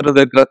ஆலயம்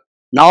திறந்திருக்கிறது.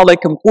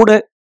 நாளைக்கும் கூட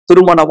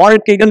திருமண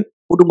வாழ்க்கைகள்,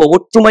 குடும்ப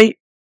ஒற்றுமை,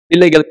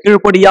 பிள்ளைகள்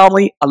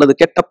கீழ்ப்படியாமை அல்லது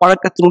கெட்ட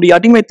பழக்கத்தினுடைய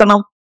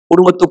அடிமைத்தனம்,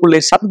 குடும்பத்துக்குள்ளே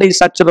சண்டை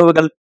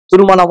சச்சரவுகள்,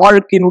 திருமண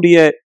வாழ்க்கையினுடைய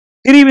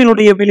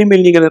பிரிவினுடைய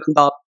விளிம்பில் நீங்கள்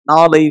இருந்தால்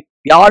நாளை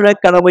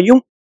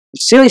வியாழக்கிழமையும்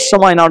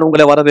விசேஷமாய் நான்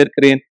உங்களை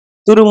வரவேற்கிறேன்.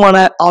 திருமண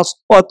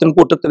ஆஸ்பாத்தின்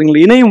கூட்டத்தில்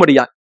நீங்கள்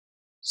இணையும்படியாய்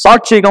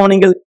சாட்சியை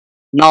கவனிங்கள்.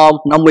 நாம்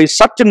நம்மை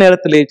சற்று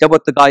நேரத்திலே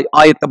ஜெபத்துக்காய்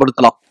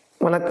ஆயத்தப்படுத்தலாம்.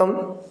 வணக்கம்,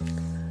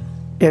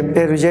 என்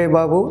பேர்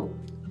விஜயபாபு.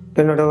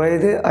 என்னோட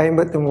வயது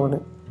 53.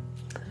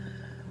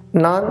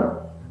 நான்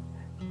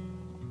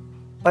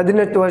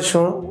 18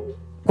 வருஷம்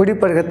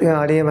குடிப்பழக்கத்துக்கு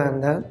அடியமாக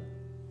இருந்தேன்.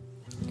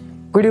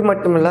 குடி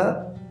மட்டுமில்ல,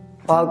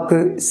 பாக்கு,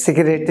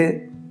 சிகரெட்டு,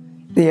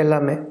 இது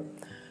எல்லாமே.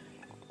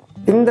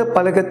 இந்த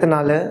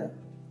பழக்கத்தினால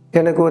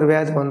எனக்கு ஒரு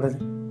வியாதி வந்தது.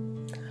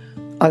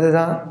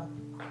 அதுதான்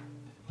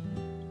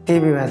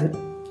டிபி வியாதி.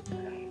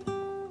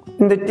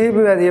 இந்த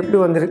டிபி வியாதி எப்படி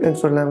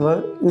வந்திருக்குன்னு சொன்னாங்க.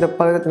 இந்த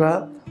பழக்கத்தினால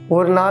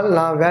ஒரு நாள்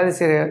நான் வேலை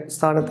செய்கிற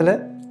ஸ்தானத்தில்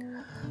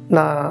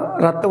நான்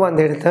ரத்த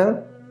வாந்தி எடுத்தேன்.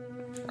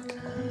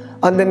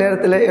 அந்த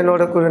நேரத்தில்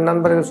என்னோட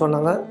நண்பர்கள்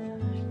சொன்னாங்க,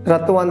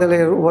 ரத்த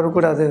வாந்தியில்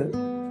வரக்கூடாது,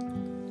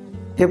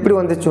 எப்படி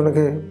வந்துச்சு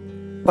உனக்கு,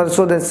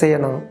 பரிசோதனை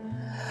செய்யணும்.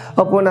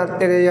 அப்போது நான்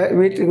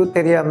வீட்டுக்கு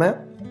தெரியாமல்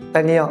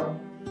தனியாக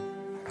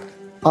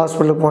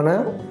ஹாஸ்பிட்டலுக்கு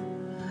போனேன்.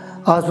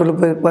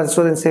 ஹாஸ்பிட்டலுக்கு போய்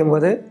பரிசோதனை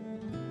செய்யும்போது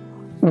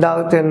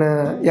டாக்டர் என்னை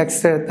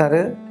எக்ஸ்ரே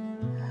எடுத்தார்.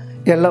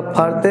 எல்லாம்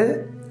பார்த்து,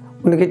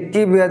 உனக்கு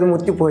டிபி அது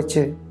முத்தி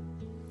போச்சு,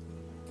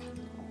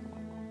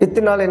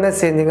 இத்தனை நாள் என்ன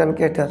செஞ்சீங்கன்னு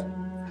கேட்டார்.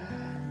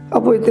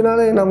 அப்போ இத்தனை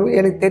நாள்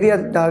எனக்கு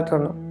தெரியாது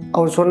டாக்டர்.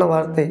 அவர் சொன்ன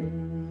வார்த்தை,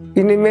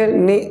 இனிமேல்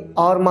நீ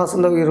 6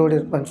 மாதம்தான் உயிரோடு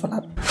இருப்பேன்னு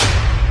சொன்னார்.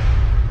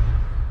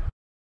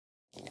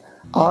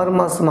 6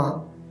 மாதமா?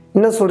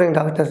 என்ன சொல்கிறீங்க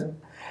டாக்டர்?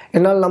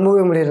 என்னால்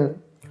நம்பவே முடியல.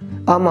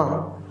 ஆமாம்,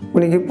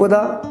 உனக்கு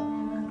இப்போதான்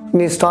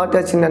நீ ஸ்டார்ட்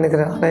ஆச்சுன்னு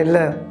நினைக்கிறேன். ஆனால்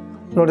இல்லை,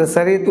 உன்னோட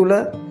சரீரத்தில்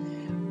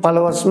பல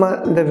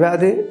வருஷமாக இந்த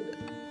வியாதி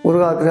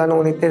உருவாக்குறான்னு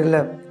உனக்கு தெரியல,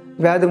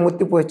 வியாதி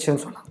முத்தி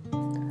போயிடுச்சுன்னு சொன்னான்.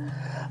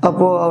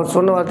 அப்போது அவர்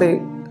சொன்ன வார்த்தை,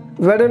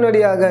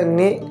 உடனடியாக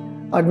நீ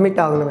அட்மிட்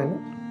ஆகணும்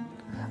வேணும்,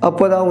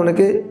 அப்போ தான்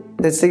உனக்கு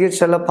இந்த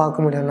சிகிச்சையெல்லாம்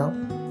பார்க்க முடியும்ண்ணா.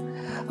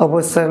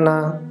 அப்போது சார்,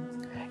 நான்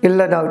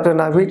இல்லை டாக்டர்,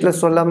 நான் வீட்டில்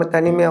சொல்லாமல்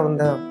தனிமையாக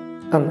வந்தேன்.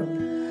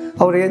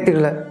 அவர்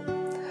ஏற்றுக்கல.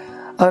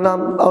 அது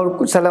நான்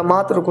அவருக்கு சில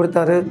மாத்திரை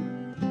கொடுத்தாரு.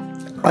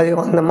 அது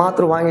அந்த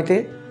மாத்திரை வாங்கிட்டு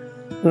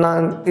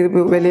நான்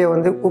திருப்பி வெளியே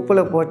வந்து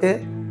குப்பையில் போட்டு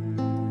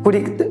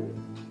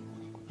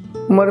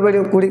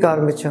மறுபடியும் குடிக்க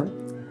ஆரம்பித்தேன்.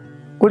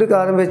 குடிக்க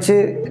ஆரம்பித்து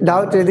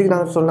டாக்டர் எதுக்கு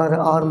நான் சொன்னார்,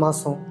 6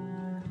 மாதம்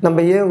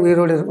நம்ம ஏன்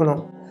உயிரோடு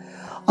இருக்கணும்,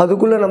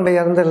 அதுக்குள்ளே நம்ம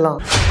இறந்துடலாம்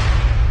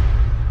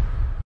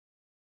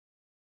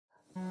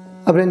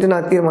அப்படின்ட்டு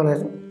நான்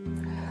தீர்மானம்.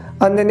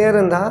 அந்த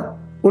நேரம் தான்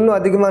இன்னும்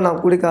அதிகமாக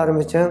நான் குடிக்க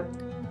ஆரம்பித்தேன்.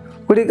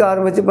 குடிக்க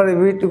ஆரம்பித்து பிறகு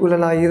வீட்டுக்குள்ளே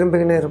நான்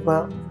இரும்பிக்கினே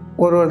இருப்பேன்.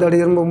 ஒரு தடவை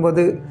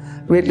இரும்பும்போது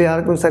வீட்டில்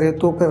யாருக்கும் சரியாக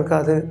தூக்கம்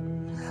இருக்காது.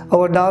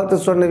 அவர்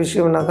டாக்டர் சொன்ன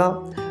விஷயம்னாக்கா,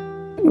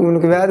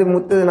 உனக்கு வியாதி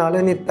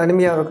முத்ததுனால நீ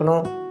தனிமையாக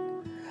இருக்கணும்,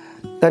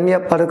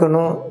 தனியாக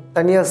படுக்கணும்,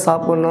 தனியாக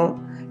சாப்பிடணும்,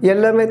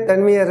 எல்லாமே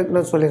தனிமையாக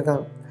இருக்கணும்னு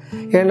சொல்லியிருக்காங்க.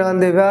 ஏன்னா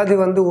அந்த வியாதி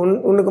வந்து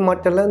உனக்கு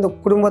மட்டும் இல்லை, இந்த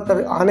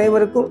குடும்பத்தார்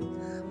அனைவருக்கும்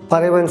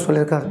பரவுன்னு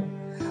சொல்லியிருக்காரு.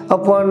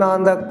 அப்போ நான்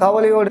அந்த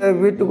கவலையோட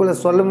வீட்டுக்குள்ளே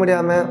சொல்ல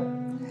முடியாமல்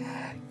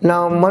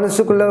நான்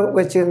மனசுக்குள்ளே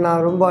வச்சு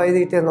நான் ரொம்ப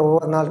அழுதுகிட்டே இருந்தேன்.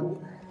 ஒவ்வொரு நாள்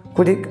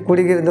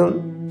குடிக்கிறதும்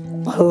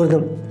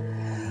அழுவதும்.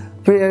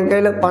 இப்போ என்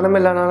கையில் பணம்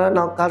இல்லைனாலும்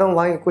நான் கடன்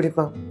வாங்கி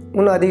குடிப்பேன்.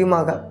 இன்னும்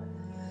அதிகமாக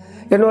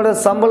என்னோடய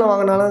சம்பளம்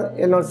வாங்கினாலும்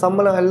என்னோடய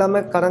சம்பளம்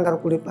எல்லாமே கடன்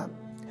குடிப்பேன்.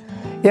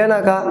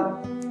 ஏன்னாக்கா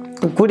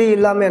குடி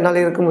இல்லாமல்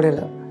என்னால் இருக்க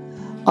முடியல.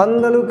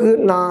 அந்தளவுக்கு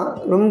நான்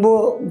ரொம்ப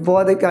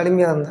போதைக்கு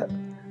அடிமையாக இருந்தேன்.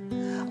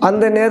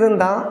 அந்த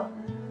நேரம்தான்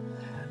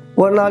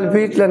ஒரு நாள்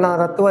வீட்டில் நான்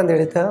ரத்த வாந்தி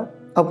எடுத்தேன்.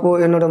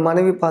 அப்போது என்னோடய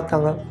மனைவி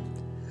பார்த்தாங்க.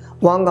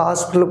 வாங்க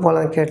ஹாஸ்பிட்டலுக்கு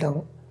போகலான்னு கேட்டாங்க.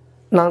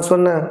 நான்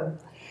சொன்னேன்,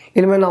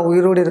 இனிமேல் நான்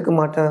உயிரோடு இருக்க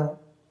மாட்டேன்,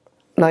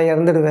 நான்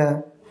இறந்துடுவேன்.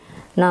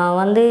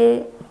 நான்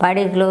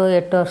படிக்கல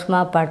 8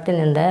 வருஷமாக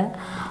படுத்துன்னு இருந்தேன்.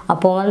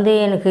 அப்போது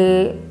எனக்கு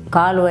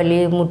கால் வலி,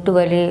 முட்டு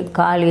வலி,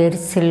 கால்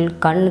எரிச்சல்,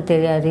 கண்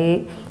தெரியாது,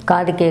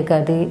 காது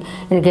கேட்காது,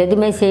 எனக்கு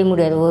எதுவுமே செய்ய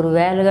முடியாது, ஒரு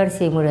வேலை கூட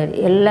செய்ய முடியாது.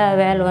 எல்லா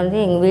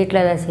வேலை எங்கள்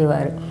வீட்டில் தான்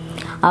செய்வார்.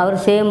 அவர்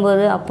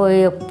செய்யும்போது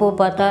எப்போ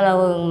பார்த்தாலும்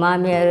அவங்க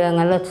மாமியார்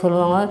அங்கெல்லாம்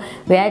சொல்லுவாங்க,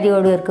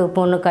 வியாதியோடு இருக்க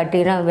பொண்ணு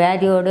கட்டினா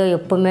வியாதியோடு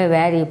எப்போவுமே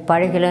வியாதி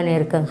பழகலன்னு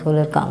இருக்கேன்னு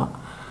சொல்லியிருக்காங்க.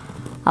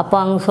 அப்போ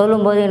அவங்க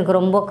சொல்லும்போது எனக்கு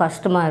ரொம்ப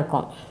கஷ்டமாக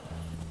இருக்கும்,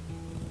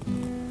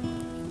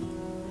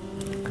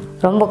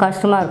 ரொம்ப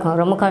கஷ்டமாக இருக்கும்.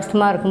 ரொம்ப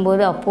கஷ்டமாக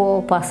இருக்கும்போது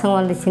அப்போது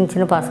பசங்க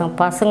சின்ன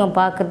பசங்க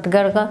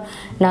பார்க்குறதுக்காக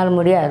என்னால்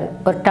முடியாது,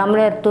 ஒரு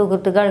டம்ளர்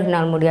தூக்கிறதுக்காக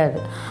என்னால் முடியாது.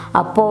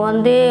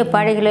 அப்போது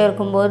பழகில்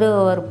இருக்கும்போது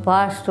ஒரு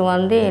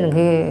பாஸ்டர்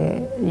எனக்கு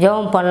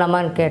ஜெபம்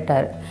பண்ணலாமான்னு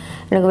கேட்டார்.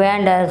 எனக்கு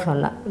வேண்டாம்னு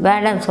சொன்னேன்.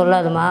 வேண்டாம்னு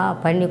சொல்லாதம்மா,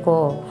 பண்ணிக்கோ,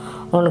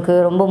 உனக்கு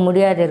ரொம்ப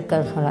முடியாது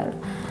இருக்கான்னு சொன்னார்.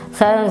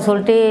 சரின்னு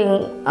சொல்லிட்டு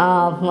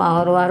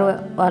அவர்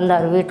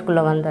வந்தார்,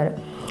 வீட்டுக்குள்ளே வந்தார்.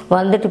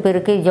 வந்துட்டு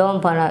பிறகு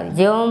ஜெபம் பண்ணார்.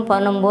 ஜெபம்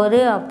பண்ணும்போது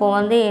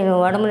அப்போது என்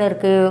உடம்புல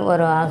இருக்க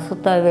ஒரு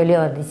அசுத்தா வெளியே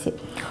வந்துச்சு.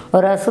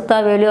 ஒரு அசுத்தா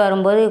வெளியே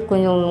வரும்போது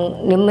கொஞ்சம்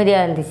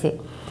நிம்மதியாக இருந்துச்சு.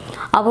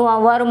 அப்போ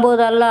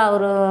வரும்போதெல்லாம்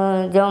அவர்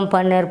ஜெபம்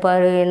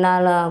பண்ணியிருப்பார்.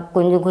 என்னால்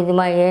கொஞ்சம்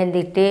கொஞ்சமாக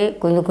ஏந்திட்டு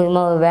கொஞ்சம்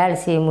கொஞ்சமாக வேலை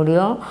செய்ய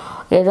முடியும்.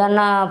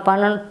 எதனா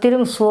பண்ணணும்,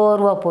 திரும்பி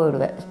சோர்வாக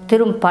போயிடுவேன்,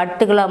 திரும்ப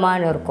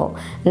படுத்துக்கலாமான்னு இருக்கும்.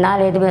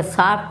 என்னால் எதுவுமே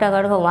சாப்பிட்டா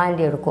கூட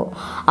வாந்தி எடுக்கும்.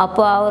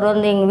 அப்போ அவர்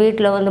எங்கள்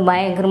வீட்டில்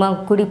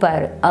பயங்கரமாக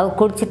குடிப்பார். அவர்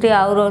குடிச்சிட்டு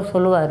அவரும்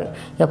சொல்லுவார்,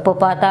 எப்போ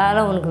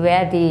பார்த்தாலும் உனக்கு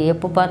வியாதி,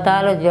 எப்போ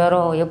பார்த்தாலும்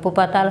ஜுரம், எப்போ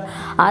பார்த்தாலும்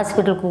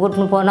ஹாஸ்பிட்டலுக்கு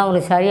கூட்டின்னு போனால்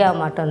உனக்கு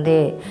சரியாக மாட்டேங்குது,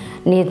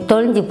 நீ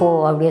தொலைஞ்சு போ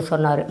அப்படியே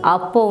சொன்னார்.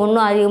 அப்போது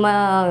இன்னும்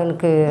அதிகமாக எனக்கு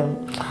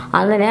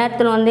அந்த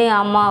நேரத்தில்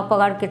அம்மா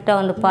அப்பா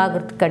கிட்ட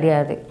பார்க்குறதுக்கு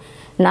கிடையாது.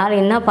 என்னால்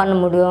என்ன பண்ண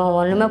முடியும்,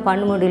 ஒன்றுமே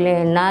பண்ண முடியல,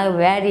 நான்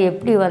வேறு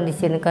எப்படி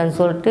வந்துச்சு எனக்குன்னு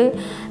சொல்லிட்டு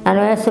நான்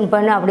யோசனை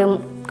பண்ணி அப்படியே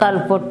கால்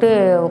போட்டு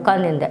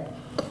உட்காந்துருந்தேன்.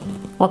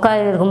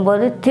 உட்காந்து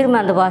இருக்கும்போது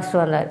திரும்ப அந்த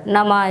பாஸ்டர் வந்தார்.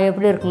 நம்ம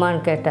எப்படி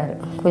இருக்குமான்னு கேட்டார்.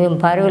 கொஞ்சம்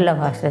பரவாயில்ல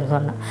பாஸ்டர்னு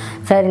சொன்னேன்.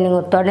 சரி,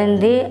 நீங்கள்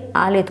தொடர்ந்து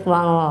ஆலயத்துக்கு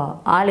வாங்க,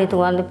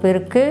 ஆலயத்துக்கு வந்த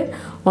பிறகு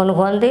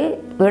உனக்கு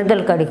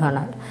விடுதலை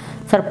கிடைக்கணும்.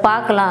 சரி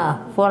பார்க்கலாம்,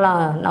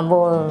 போகலாம், நம்ம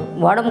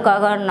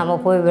உடம்புக்காக நம்ம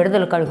போய்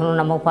விடுதலை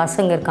கிடைக்கணும், நம்ம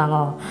பசங்க இருக்காங்க,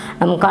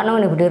 நம்ம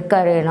கணவன் இப்படி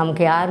இருக்கார்,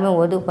 நமக்கு யாருமே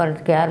உதவி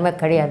பண்ணுறதுக்கு யாருமே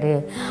கிடையாது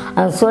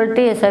அது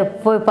சொல்லிட்டு சரி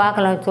போய்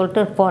பார்க்கலான்னு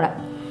சொல்லிட்டு போனேன்.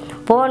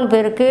 போன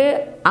பிறகு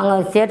அங்கே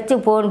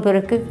சர்ச்சுக்கு போன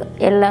பிறகு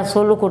எல்லாம்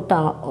சொல்லி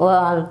கொடுத்தாங்க.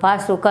 அந்த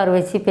பாஸ்டர் உட்கார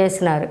வச்சு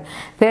பேசினார்.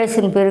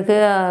 பேசின பிறகு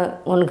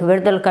உனக்கு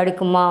விடுதலை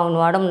கிடைக்குமா, உன்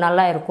உடம்பு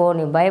நல்லா இருக்கும்,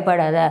 நீ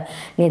பயப்படாத,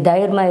 நீ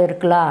தைரியமாக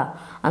இருக்கலாம்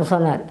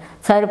சொன்னார்.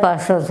 சரி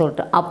பாஸ்டர்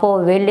சொல்லிட்டு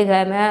அப்போது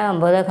வெள்ளிக்கிழமை,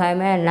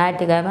 புதன்கிழமை,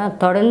 ஞாயிற்றுக்கிழமை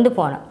தொடர்ந்து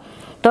போனேன்.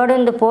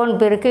 தொடர்ந்து போன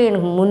பிறகு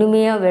எனக்கு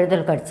முழுமையாக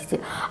விடுதலை கிடச்சிச்சு.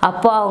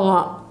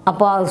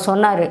 அப்போ அவர்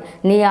சொன்னார்,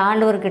 நீ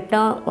ஆண்டவர்கிட்ட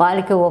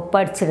வாழ்க்கை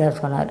ஒப்படைச்சிட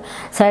சொன்னார்.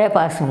 சரி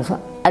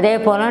பாஸ்டர் அதே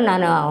போல்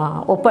நான்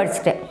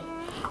ஒப்படைச்சிட்டேன்.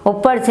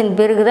 ஒப்படைச்சின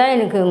பிறகு தான்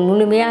எனக்கு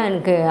முழுமையாக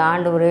எனக்கு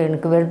ஆண்டவர்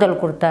எனக்கு விடுதலை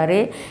கொடுத்தாரு,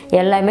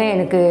 எல்லாமே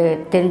எனக்கு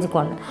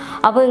தெரிஞ்சுக்கொண்டேன்.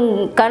 அப்போ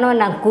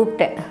கணவன் நான்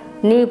கூப்பிட்டேன்,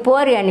 நீ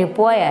போறியா, நீ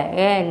போய,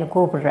 ஏன் என்னை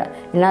கூப்பிடுற,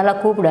 என்னால்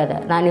கூப்பிடாத,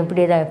 நான்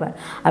இப்படி தான் இருப்பேன்,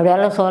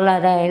 அப்படியெல்லாம்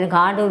சொல்லாத, எனக்கு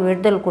ஆண்டவர்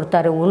விடுதலை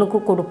கொடுத்தாரு, உனக்கு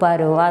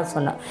கொடுப்பாரு வா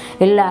சொன்னார்.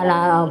 இல்லை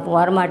நான்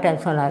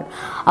வரமாட்டேன்னு சொன்னார்.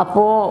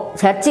 அப்போது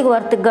சர்ச்சுக்கு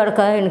வரத்துக்கு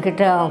கிடக்க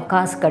என்கிட்ட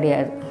காசு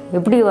கிடையாது,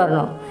 எப்படி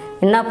வரணும்,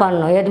 என்ன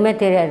பண்ணணும் எதுவுமே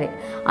தெரியாது.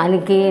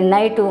 அன்றைக்கி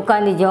நைட்டு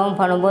உட்காந்து ஜெபம்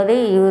பண்ணும்போது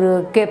இவர்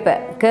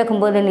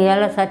கேட்கும்போது நீ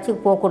எல்லாம்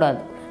சர்ச்சுக்கு போகக்கூடாது,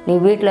 நீ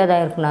வீட்டில்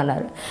தான்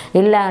இருக்கணும்னாரு.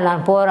 இல்லை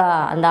நான் போகிறா,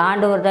 அந்த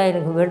ஆண்டவர் தான்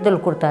எனக்கு விடுதலை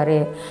கொடுத்தாரு,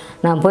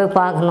 நான் போய்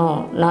பார்க்கணும்,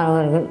 நான்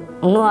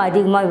இன்னும்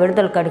அதிகமாக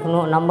விடுதலை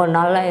கிடைக்கணும், நம்ம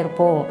நல்லா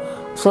இருப்போம்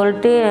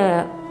சொல்லிட்டு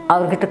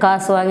அவர்கிட்ட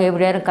காசு வாங்கி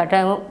எப்படியாரும்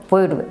கட்டாயம்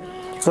போயிடுவேன்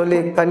சொல்லி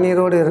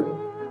கண்ணீரோடு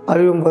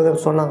அழுகும்போது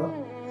சொன்னாங்க.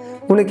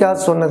 உனக்கு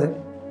யார் சொன்னது?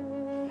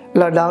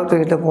 இல்லை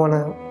டாக்டர்கிட்ட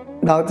போனேன்,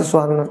 டாக்டர்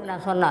சொன்னார்.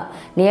 நான் சொன்னேன்,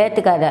 நீ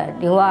ஏற்றுக்காத,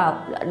 நீ வா,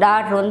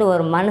 டாக்டர்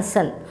ஒரு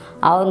மனுஷன்,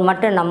 அவர்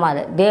மட்டும் நம்பாத,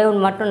 தேவன்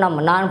மட்டும்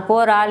நம்ம, நான்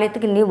போகிற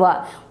ஆலயத்துக்கு நீ வா,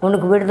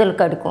 உனக்கு விடுதலை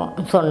கிடைக்கும்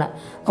சொன்னேன்.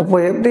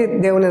 அப்போது எப்படி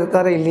தேவன்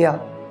இருக்காரா இல்லையா,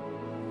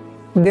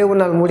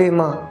 தேவனால்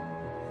முடியுமா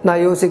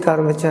நான் யோசிக்க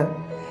ஆரம்பித்தேன்.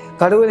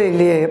 கடவுளே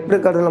இல்லையே, எப்படி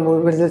கடவுள் நம்ம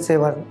விடுதலை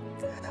செய்வார்?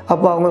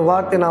 அப்போ அவங்க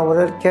வார்த்தை நான்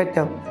ஒரு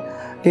கேட்டேன்.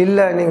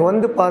 இல்லை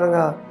நீங்கள்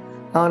பாருங்கள்,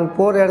 நான்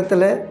போகிற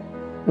இடத்துல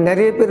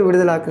நிறைய பேர்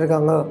விடுதலை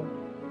ஆக்கியிருக்காங்க,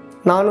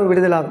 நானும்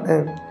விடுதலை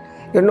ஆக்கினேன்,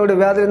 என்னோடய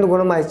வியாதிலேருந்து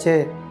குணமாயிடுச்சு,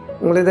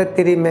 உங்களுக்கு தான்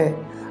தெரியுமே,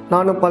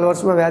 நானும் பல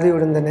வருஷமாக வியாதி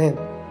விழுந்தேனே,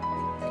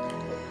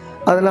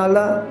 அதனால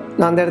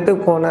நான் அந்த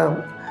இடத்துக்கு போனேன்,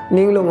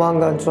 நீங்களும்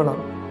வாங்கன்னு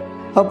சொன்னான்.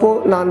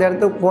 அப்போது நான் அந்த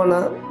இடத்துக்கு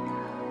போனேன்.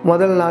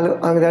 முதல் நாள்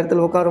அந்த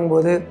இடத்துல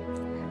உட்காரும்போது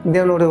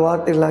தேவனுடைய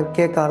வார்த்தைகள்லாம்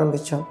கேட்க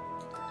ஆரம்பித்தேன்.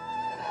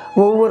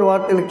 ஒவ்வொரு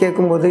வார்த்தைகள்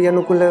கேட்கும்போது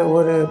எனக்குள்ளே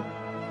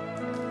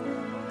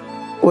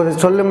ஒரு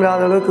சொல்ல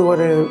முடியாத அளவுக்கு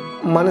ஒரு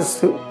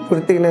மனசு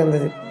உறுத்திக்கினே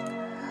இருந்தது.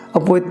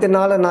 அப்போது இத்தனை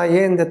நாள் நான்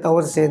ஏன் இந்த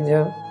தவறு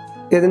செஞ்சேன்,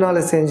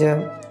 எதனால்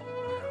செஞ்சேன்,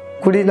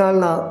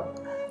 குடினால் நான்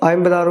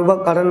 50,000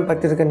 ரூபாய் கடன்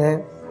பட்டிருக்கேனே,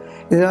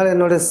 இதனால்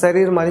என்னோடய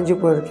சரீரம் அழிஞ்சு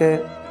போயிருக்கு,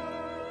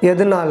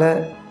 எதனால்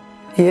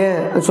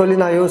ஏன் சொல்லி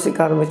நான் யோசிக்க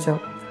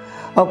ஆரம்பித்தேன்.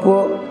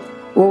 அப்போது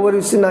ஒவ்வொரு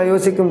விஷயம் நான்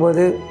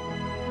யோசிக்கும்போது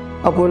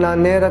அப்போது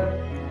நான் நேராக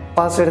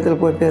பாஸ்டர் இடத்துல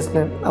போய்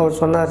பேசினேன். அவர்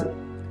சொன்னார்,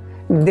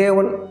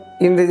 தேவன்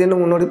இன்றைய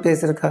தினம் உன்னோடு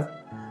பேசியிருக்கார்.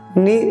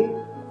 நீ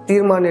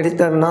தீர்மானம்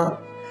எடுத்தாருன்னா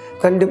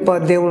கண்டிப்பாக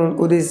தேவன்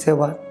உனக்கு உதவி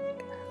செய்வார்.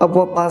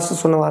 அப்போது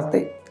பாஸ்டர் சொன்ன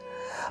வார்த்தை.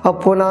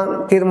 அப்போது நான்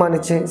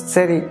தீர்மானித்தேன்,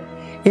 சரி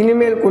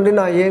இனிமேல் கொண்டு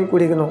நான் ஏன்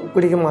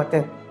குடிக்க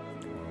மாட்டேன்.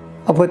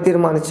 அப்போ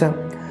தீர்மானித்தேன்.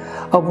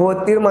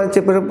 அப்போது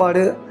தீர்மானித்த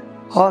பிற்பாடு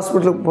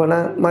ஹாஸ்பிட்டலுக்கு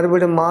போனேன்.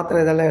 மறுபடியும் மாத்திரை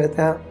இதெல்லாம்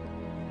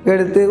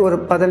எடுத்து ஒரு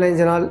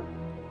 15 நாள்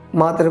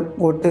மாத்திரை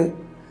போட்டு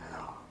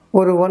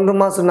ஒரு 1.5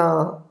 மாதம் நான்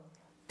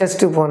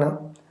டெஸ்ட்டுக்கு போனேன்.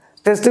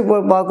 டெஸ்ட்டுக்கு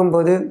போய்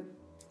பார்க்கும்போது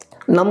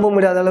நம்ப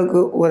முடியாத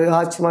அளவுக்கு ஒரு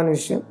ஆச்சரியமான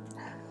விஷயம்.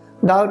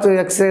 டாக்டர்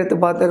எக்ஸ்ரே எடுத்து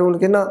பார்த்தாரு,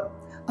 உனக்கு என்ன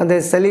அந்த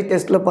சளி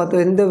டெஸ்ட்டில்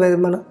பார்த்து எந்த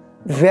விதமான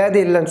வியாதி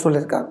இல்லைன்னு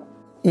சொல்லியிருக்காங்க.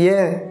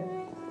 ஏன்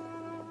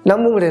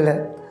நம்ப முடியல,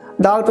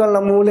 டாக்டரால்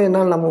நம்ப முடியல,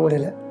 என்னால் நம்ப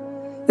முடியல.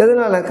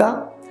 எதனாலக்கா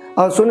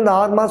அவர் சொன்ன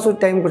 6 மாதம்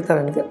டைம்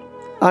கொடுத்தாரு எனக்கு.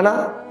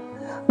 ஆனால்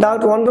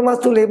டாக்டர் 1.5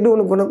 மாதத்துக்குள்ள எப்படி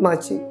உனக்கு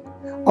குணமாச்சு,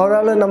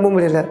 அவரால் நம்ப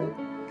முடியல.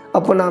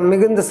 அப்போ நான்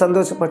மிகுந்த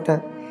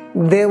சந்தோஷப்பட்டேன்.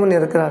 தேவன்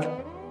இருக்கிறார்,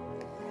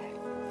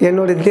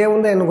 என்னுடைய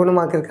தேவன் தான் என்னை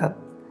குணமாக்கியிருக்கார்.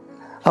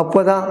 அப்போ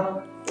தான்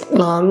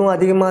நான் இன்னும்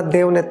அதிகமாக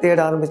தேவனை தேட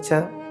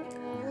ஆரம்பித்தேன்.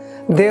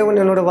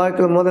 தேவன் என்னோடய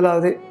வாழ்க்கையில்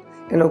முதலாவது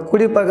என்னோடய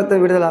குடிப்பழக்கத்தை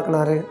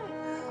விடுதலாக்குனார்.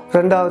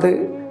 2வது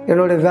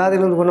என்னோடய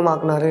வியாதியிலிருந்து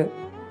குணமாக்குனார்.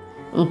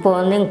 இப்போ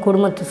வந்து எங்கள்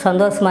குடும்பத்து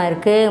சந்தோஷமாக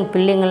இருக்குது. என்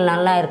பிள்ளைங்கள்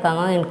நல்லா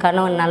இருக்காங்க, என்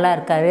கணவன் நல்லா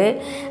இருக்கார்.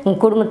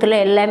 எங்கள் குடும்பத்தில்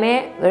எல்லாமே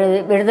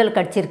விடுதலை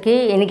கிடச்சிருக்கு.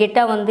 என்கிட்ட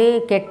வந்து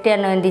கெட்ட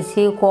எண்ணம்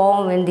வந்துச்சு,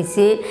 கோபம்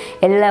வந்துச்சு,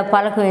 எல்லா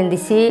பழக்கம்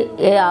வந்துச்சு.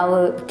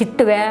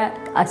 திட்டுவேன்,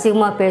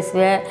 அசிங்கமாக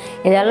பேசுவேன்.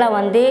 இதெல்லாம்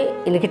வந்து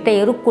என்கிட்ட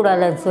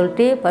இருக்கக்கூடாதுன்னு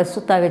சொல்லிட்டு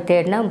பரிசுத்தாவை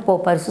தேடினேன்.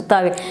 இப்போது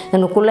பரிசுத்தாவை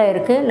எனக்குள்ளே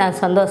இருக்குது.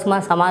 நான்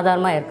சந்தோஷமாக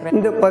சமாதானமாக இருக்கிறேன்.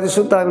 இந்த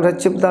பரிசுத்தாவின்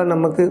ரட்சிப்பு தான்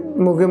நமக்கு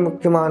மிக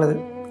முக்கியமானது.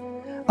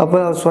 அப்போ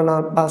அவர்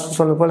சொன்னார், பாஸ்டர்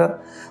சொன்ன போல்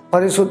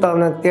பரிசுத்தாவை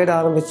நான் தேட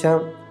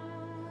ஆரம்பித்தேன்.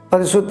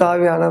 பரிசுத்த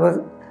ஆவியானவர்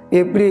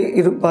எப்படி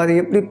இருப்பார்,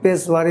 எப்படி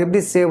பேசுவார்,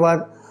 எப்படி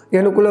செய்வார்,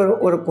 எனக்குள்ளே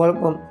ஒரு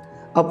குழப்பம்.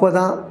 அப்போ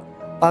தான்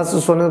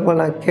பாஸ்டர் சொன்னது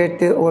போல் நான்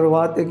கேட்டு ஒரு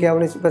வார்த்தை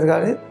கவனித்து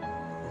பிறகு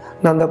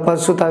நான் அந்த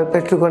பரிசுத்தாவை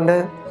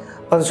பெற்றுக்கொண்டேன்.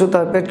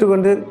 பரிசுத்தாவை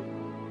பெற்றுக்கொண்டு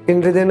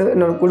இன்றைய தினம்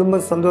என்னோடய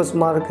குடும்பம்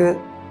சந்தோஷமாக இருக்குது,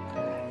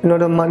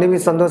 என்னோடய மனைவி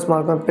சந்தோஷமாக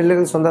இருக்காங்க,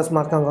 பிள்ளைகள்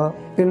சந்தோஷமாக இருக்காங்க.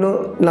 இன்னும்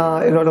நான்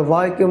என்னோடய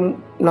வாழ்க்கை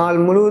நாள்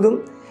முழுவதும்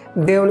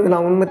தேவனுக்கு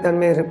நான்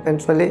உண்மைத்தன்மையாக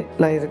இருப்பேன்னு சொல்லி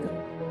நான் இருக்கேன்.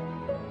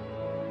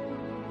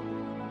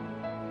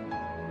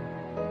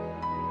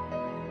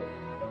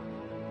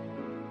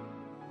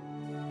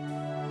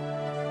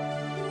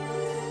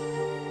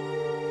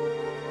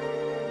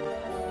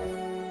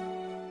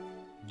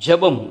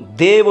 ஜெபம்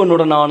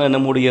தேவனுடனான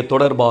நம்முடைய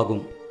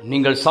தொடர்பாகும்.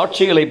 நீங்கள்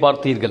சாட்சிகளை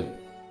பார்த்தீர்கள்,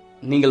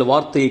 நீங்கள்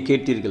வார்த்தையை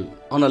கேட்டீர்கள்.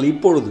 ஆனால்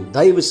இப்பொழுது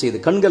தயவு செய்து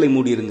கண்களை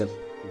மூடியிருங்கள்.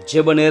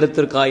 ஜெப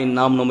நேரத்திற்காய்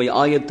நாம் நம்மை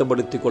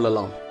ஆயத்தப்படுத்திக்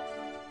கொள்ளலாம்.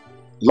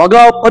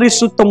 மகா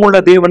பரிசுத்தம் உள்ள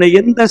தேவனை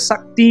எந்த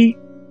சக்தி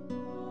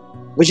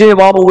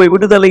விஜயபாபுவை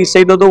விடுதலை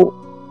செய்ததோ,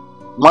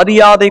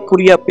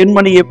 மரியாதைக்குரிய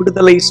பெண்மணியை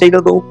விடுதலை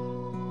செய்ததோ,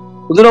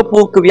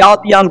 உதிரப்போக்கு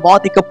வியாதியால்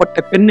பாதிக்கப்பட்ட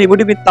பெண்ணை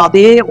விடுவித்த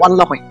அதே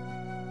வல்லமை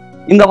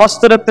இந்த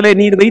வஸ்திரத்திலே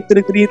நீர்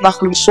வைத்திருக்கிறீர்.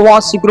 நாங்கள்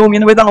விசுவாசிக்கிறோம்.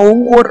 எனவேதான்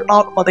ஒவ்வொரு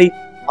நாளும் அதை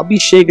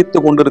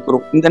அபிஷேகித்துக்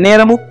கொண்டிருக்கிறோம். இந்த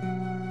நேரமும்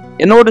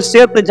என்னோடு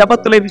சேர்த்து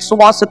ஜபத்திலே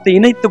விசுவாசத்தை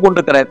இணைத்துக்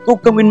கொண்டிருக்கிற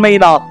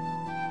தூக்கமின்மையினால்,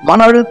 மன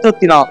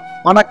அழுத்தத்தினால்,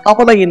 மன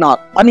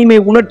கவலையினால், தனிமை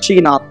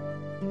உணர்ச்சியினால்,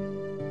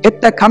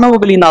 கெட்ட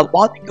கனவுகளினால்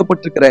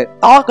பாதிக்கப்பட்டிருக்கிற,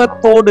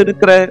 தாகத்தோடு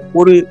இருக்கிற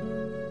ஒரு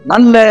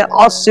நல்ல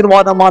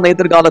ஆசீர்வாதமான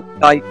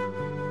எதிர்காலத்துக்காய்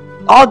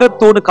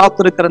தாகத்தோடு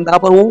காத்திருக்கிற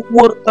நபர்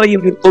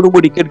ஒவ்வொருத்தரையும்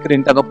தொடுபடி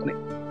கேட்கிறேன் தகப்பனே.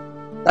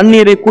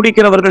 தண்ணீரை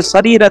குடிக்கிறவர்கள்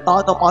சரீர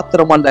தாகம்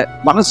மாத்திரம் அல்ல,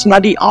 மனசின்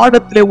அடி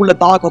ஆழத்திலே உள்ள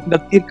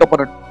தாகங்கள்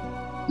தீர்க்கப்படட்டும்.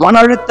 மன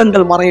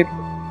அழுத்தங்கள்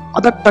மறையட்டும்,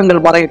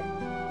 பதட்டங்கள் மறையட்டும்.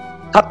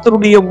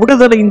 கர்த்தருடைய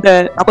விடுதலை இந்த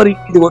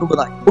நபரின் மீது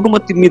வருவதாய்,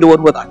 குடும்பத்தின் மீது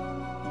வருவதாய்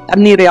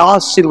தண்ணீரை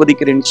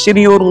ஆசீர்வதிக்கிறேன்.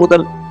 சிறியோர்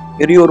முதல்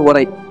பெரியோர்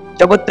வரை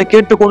ஜெபத்தை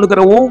கேட்டுக்கொள்ளுகிற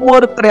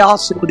ஒவ்வொருத்தரை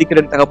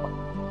ஆசீர்வதிக்கிறேன் தகப்பன்.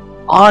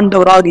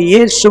 ஆண்டவராக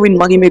இயேசுவின்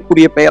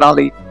மகிமைக்குரிய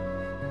பெயராலே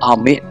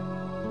ஆமென்.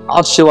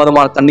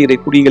 ஆசீர்வாதமான தண்ணீரை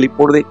குடியுங்கள்.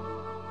 இப்பொழுதே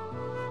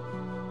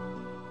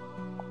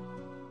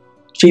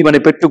ஜீவனை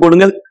பெற்றுக்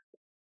கொள்ளுங்கள்,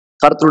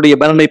 கர்த்தருடைய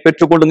பலனை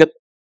பெற்றுக் கொள்ளுங்கள்.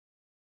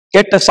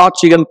 கேட்ட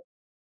சாட்சிகள்,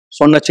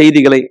 சொன்ன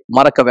செய்திகளை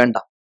மறக்க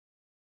வேண்டாம்.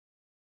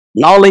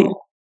 நாளை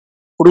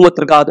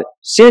குடும்பத்திற்காக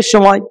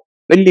சேஷமாய்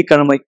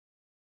வெள்ளிக்கிழமை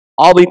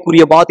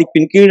ஆவிக்குரிய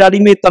பாதிப்பின் கீழ்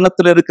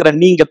அடிமைத்தனத்தில் இருக்கிற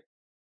நீங்கள்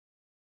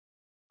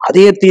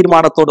அதே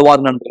தீர்மானத்தோடு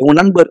வாரு நண்பர். உங்க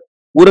நண்பர்,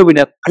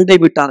 உறவினர், அண்டை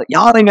விட்டார்,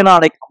 யாரை வேணா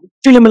அடைக்கலாம்.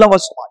 முற்றிலும்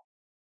இலவசமாய்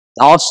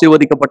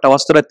ஆசீர்வதிக்கப்பட்ட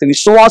வஸ்திரத்தின்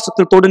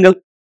விசுவாசத்தில் தொடுங்கள்.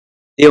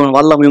 தேவன்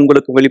வல்லமை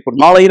உங்களுக்கு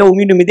வெளிப்படும். நாளை இரவு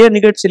மீண்டும் இதே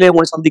நிகழ்ச்சியிலே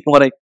உங்களை சந்திக்கும்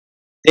வரை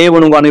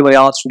தேவன் உங்கள் அனைவரை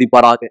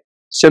ஆசீர்வதிப்பாராக.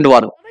 சென்று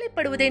வாருங்கள்.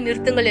 கவலைப்படுவதை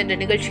நிறுத்துங்கள் என்ற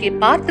நிகழ்ச்சியை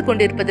பார்த்து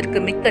கொண்டிருப்பதற்கு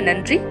மிக்க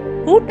நன்றி.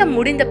 கூட்டம்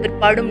முடிந்த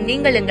பிற்பாடும்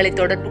நீங்கள் எங்களை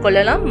தொடர்பு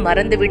கொள்ளலாம்.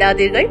 மறந்து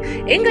விடாதீர்கள்,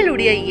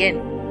 எங்களுடைய எண்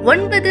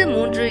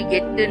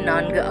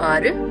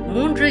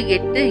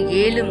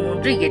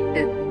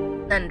 9384638738.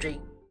 நன்றி.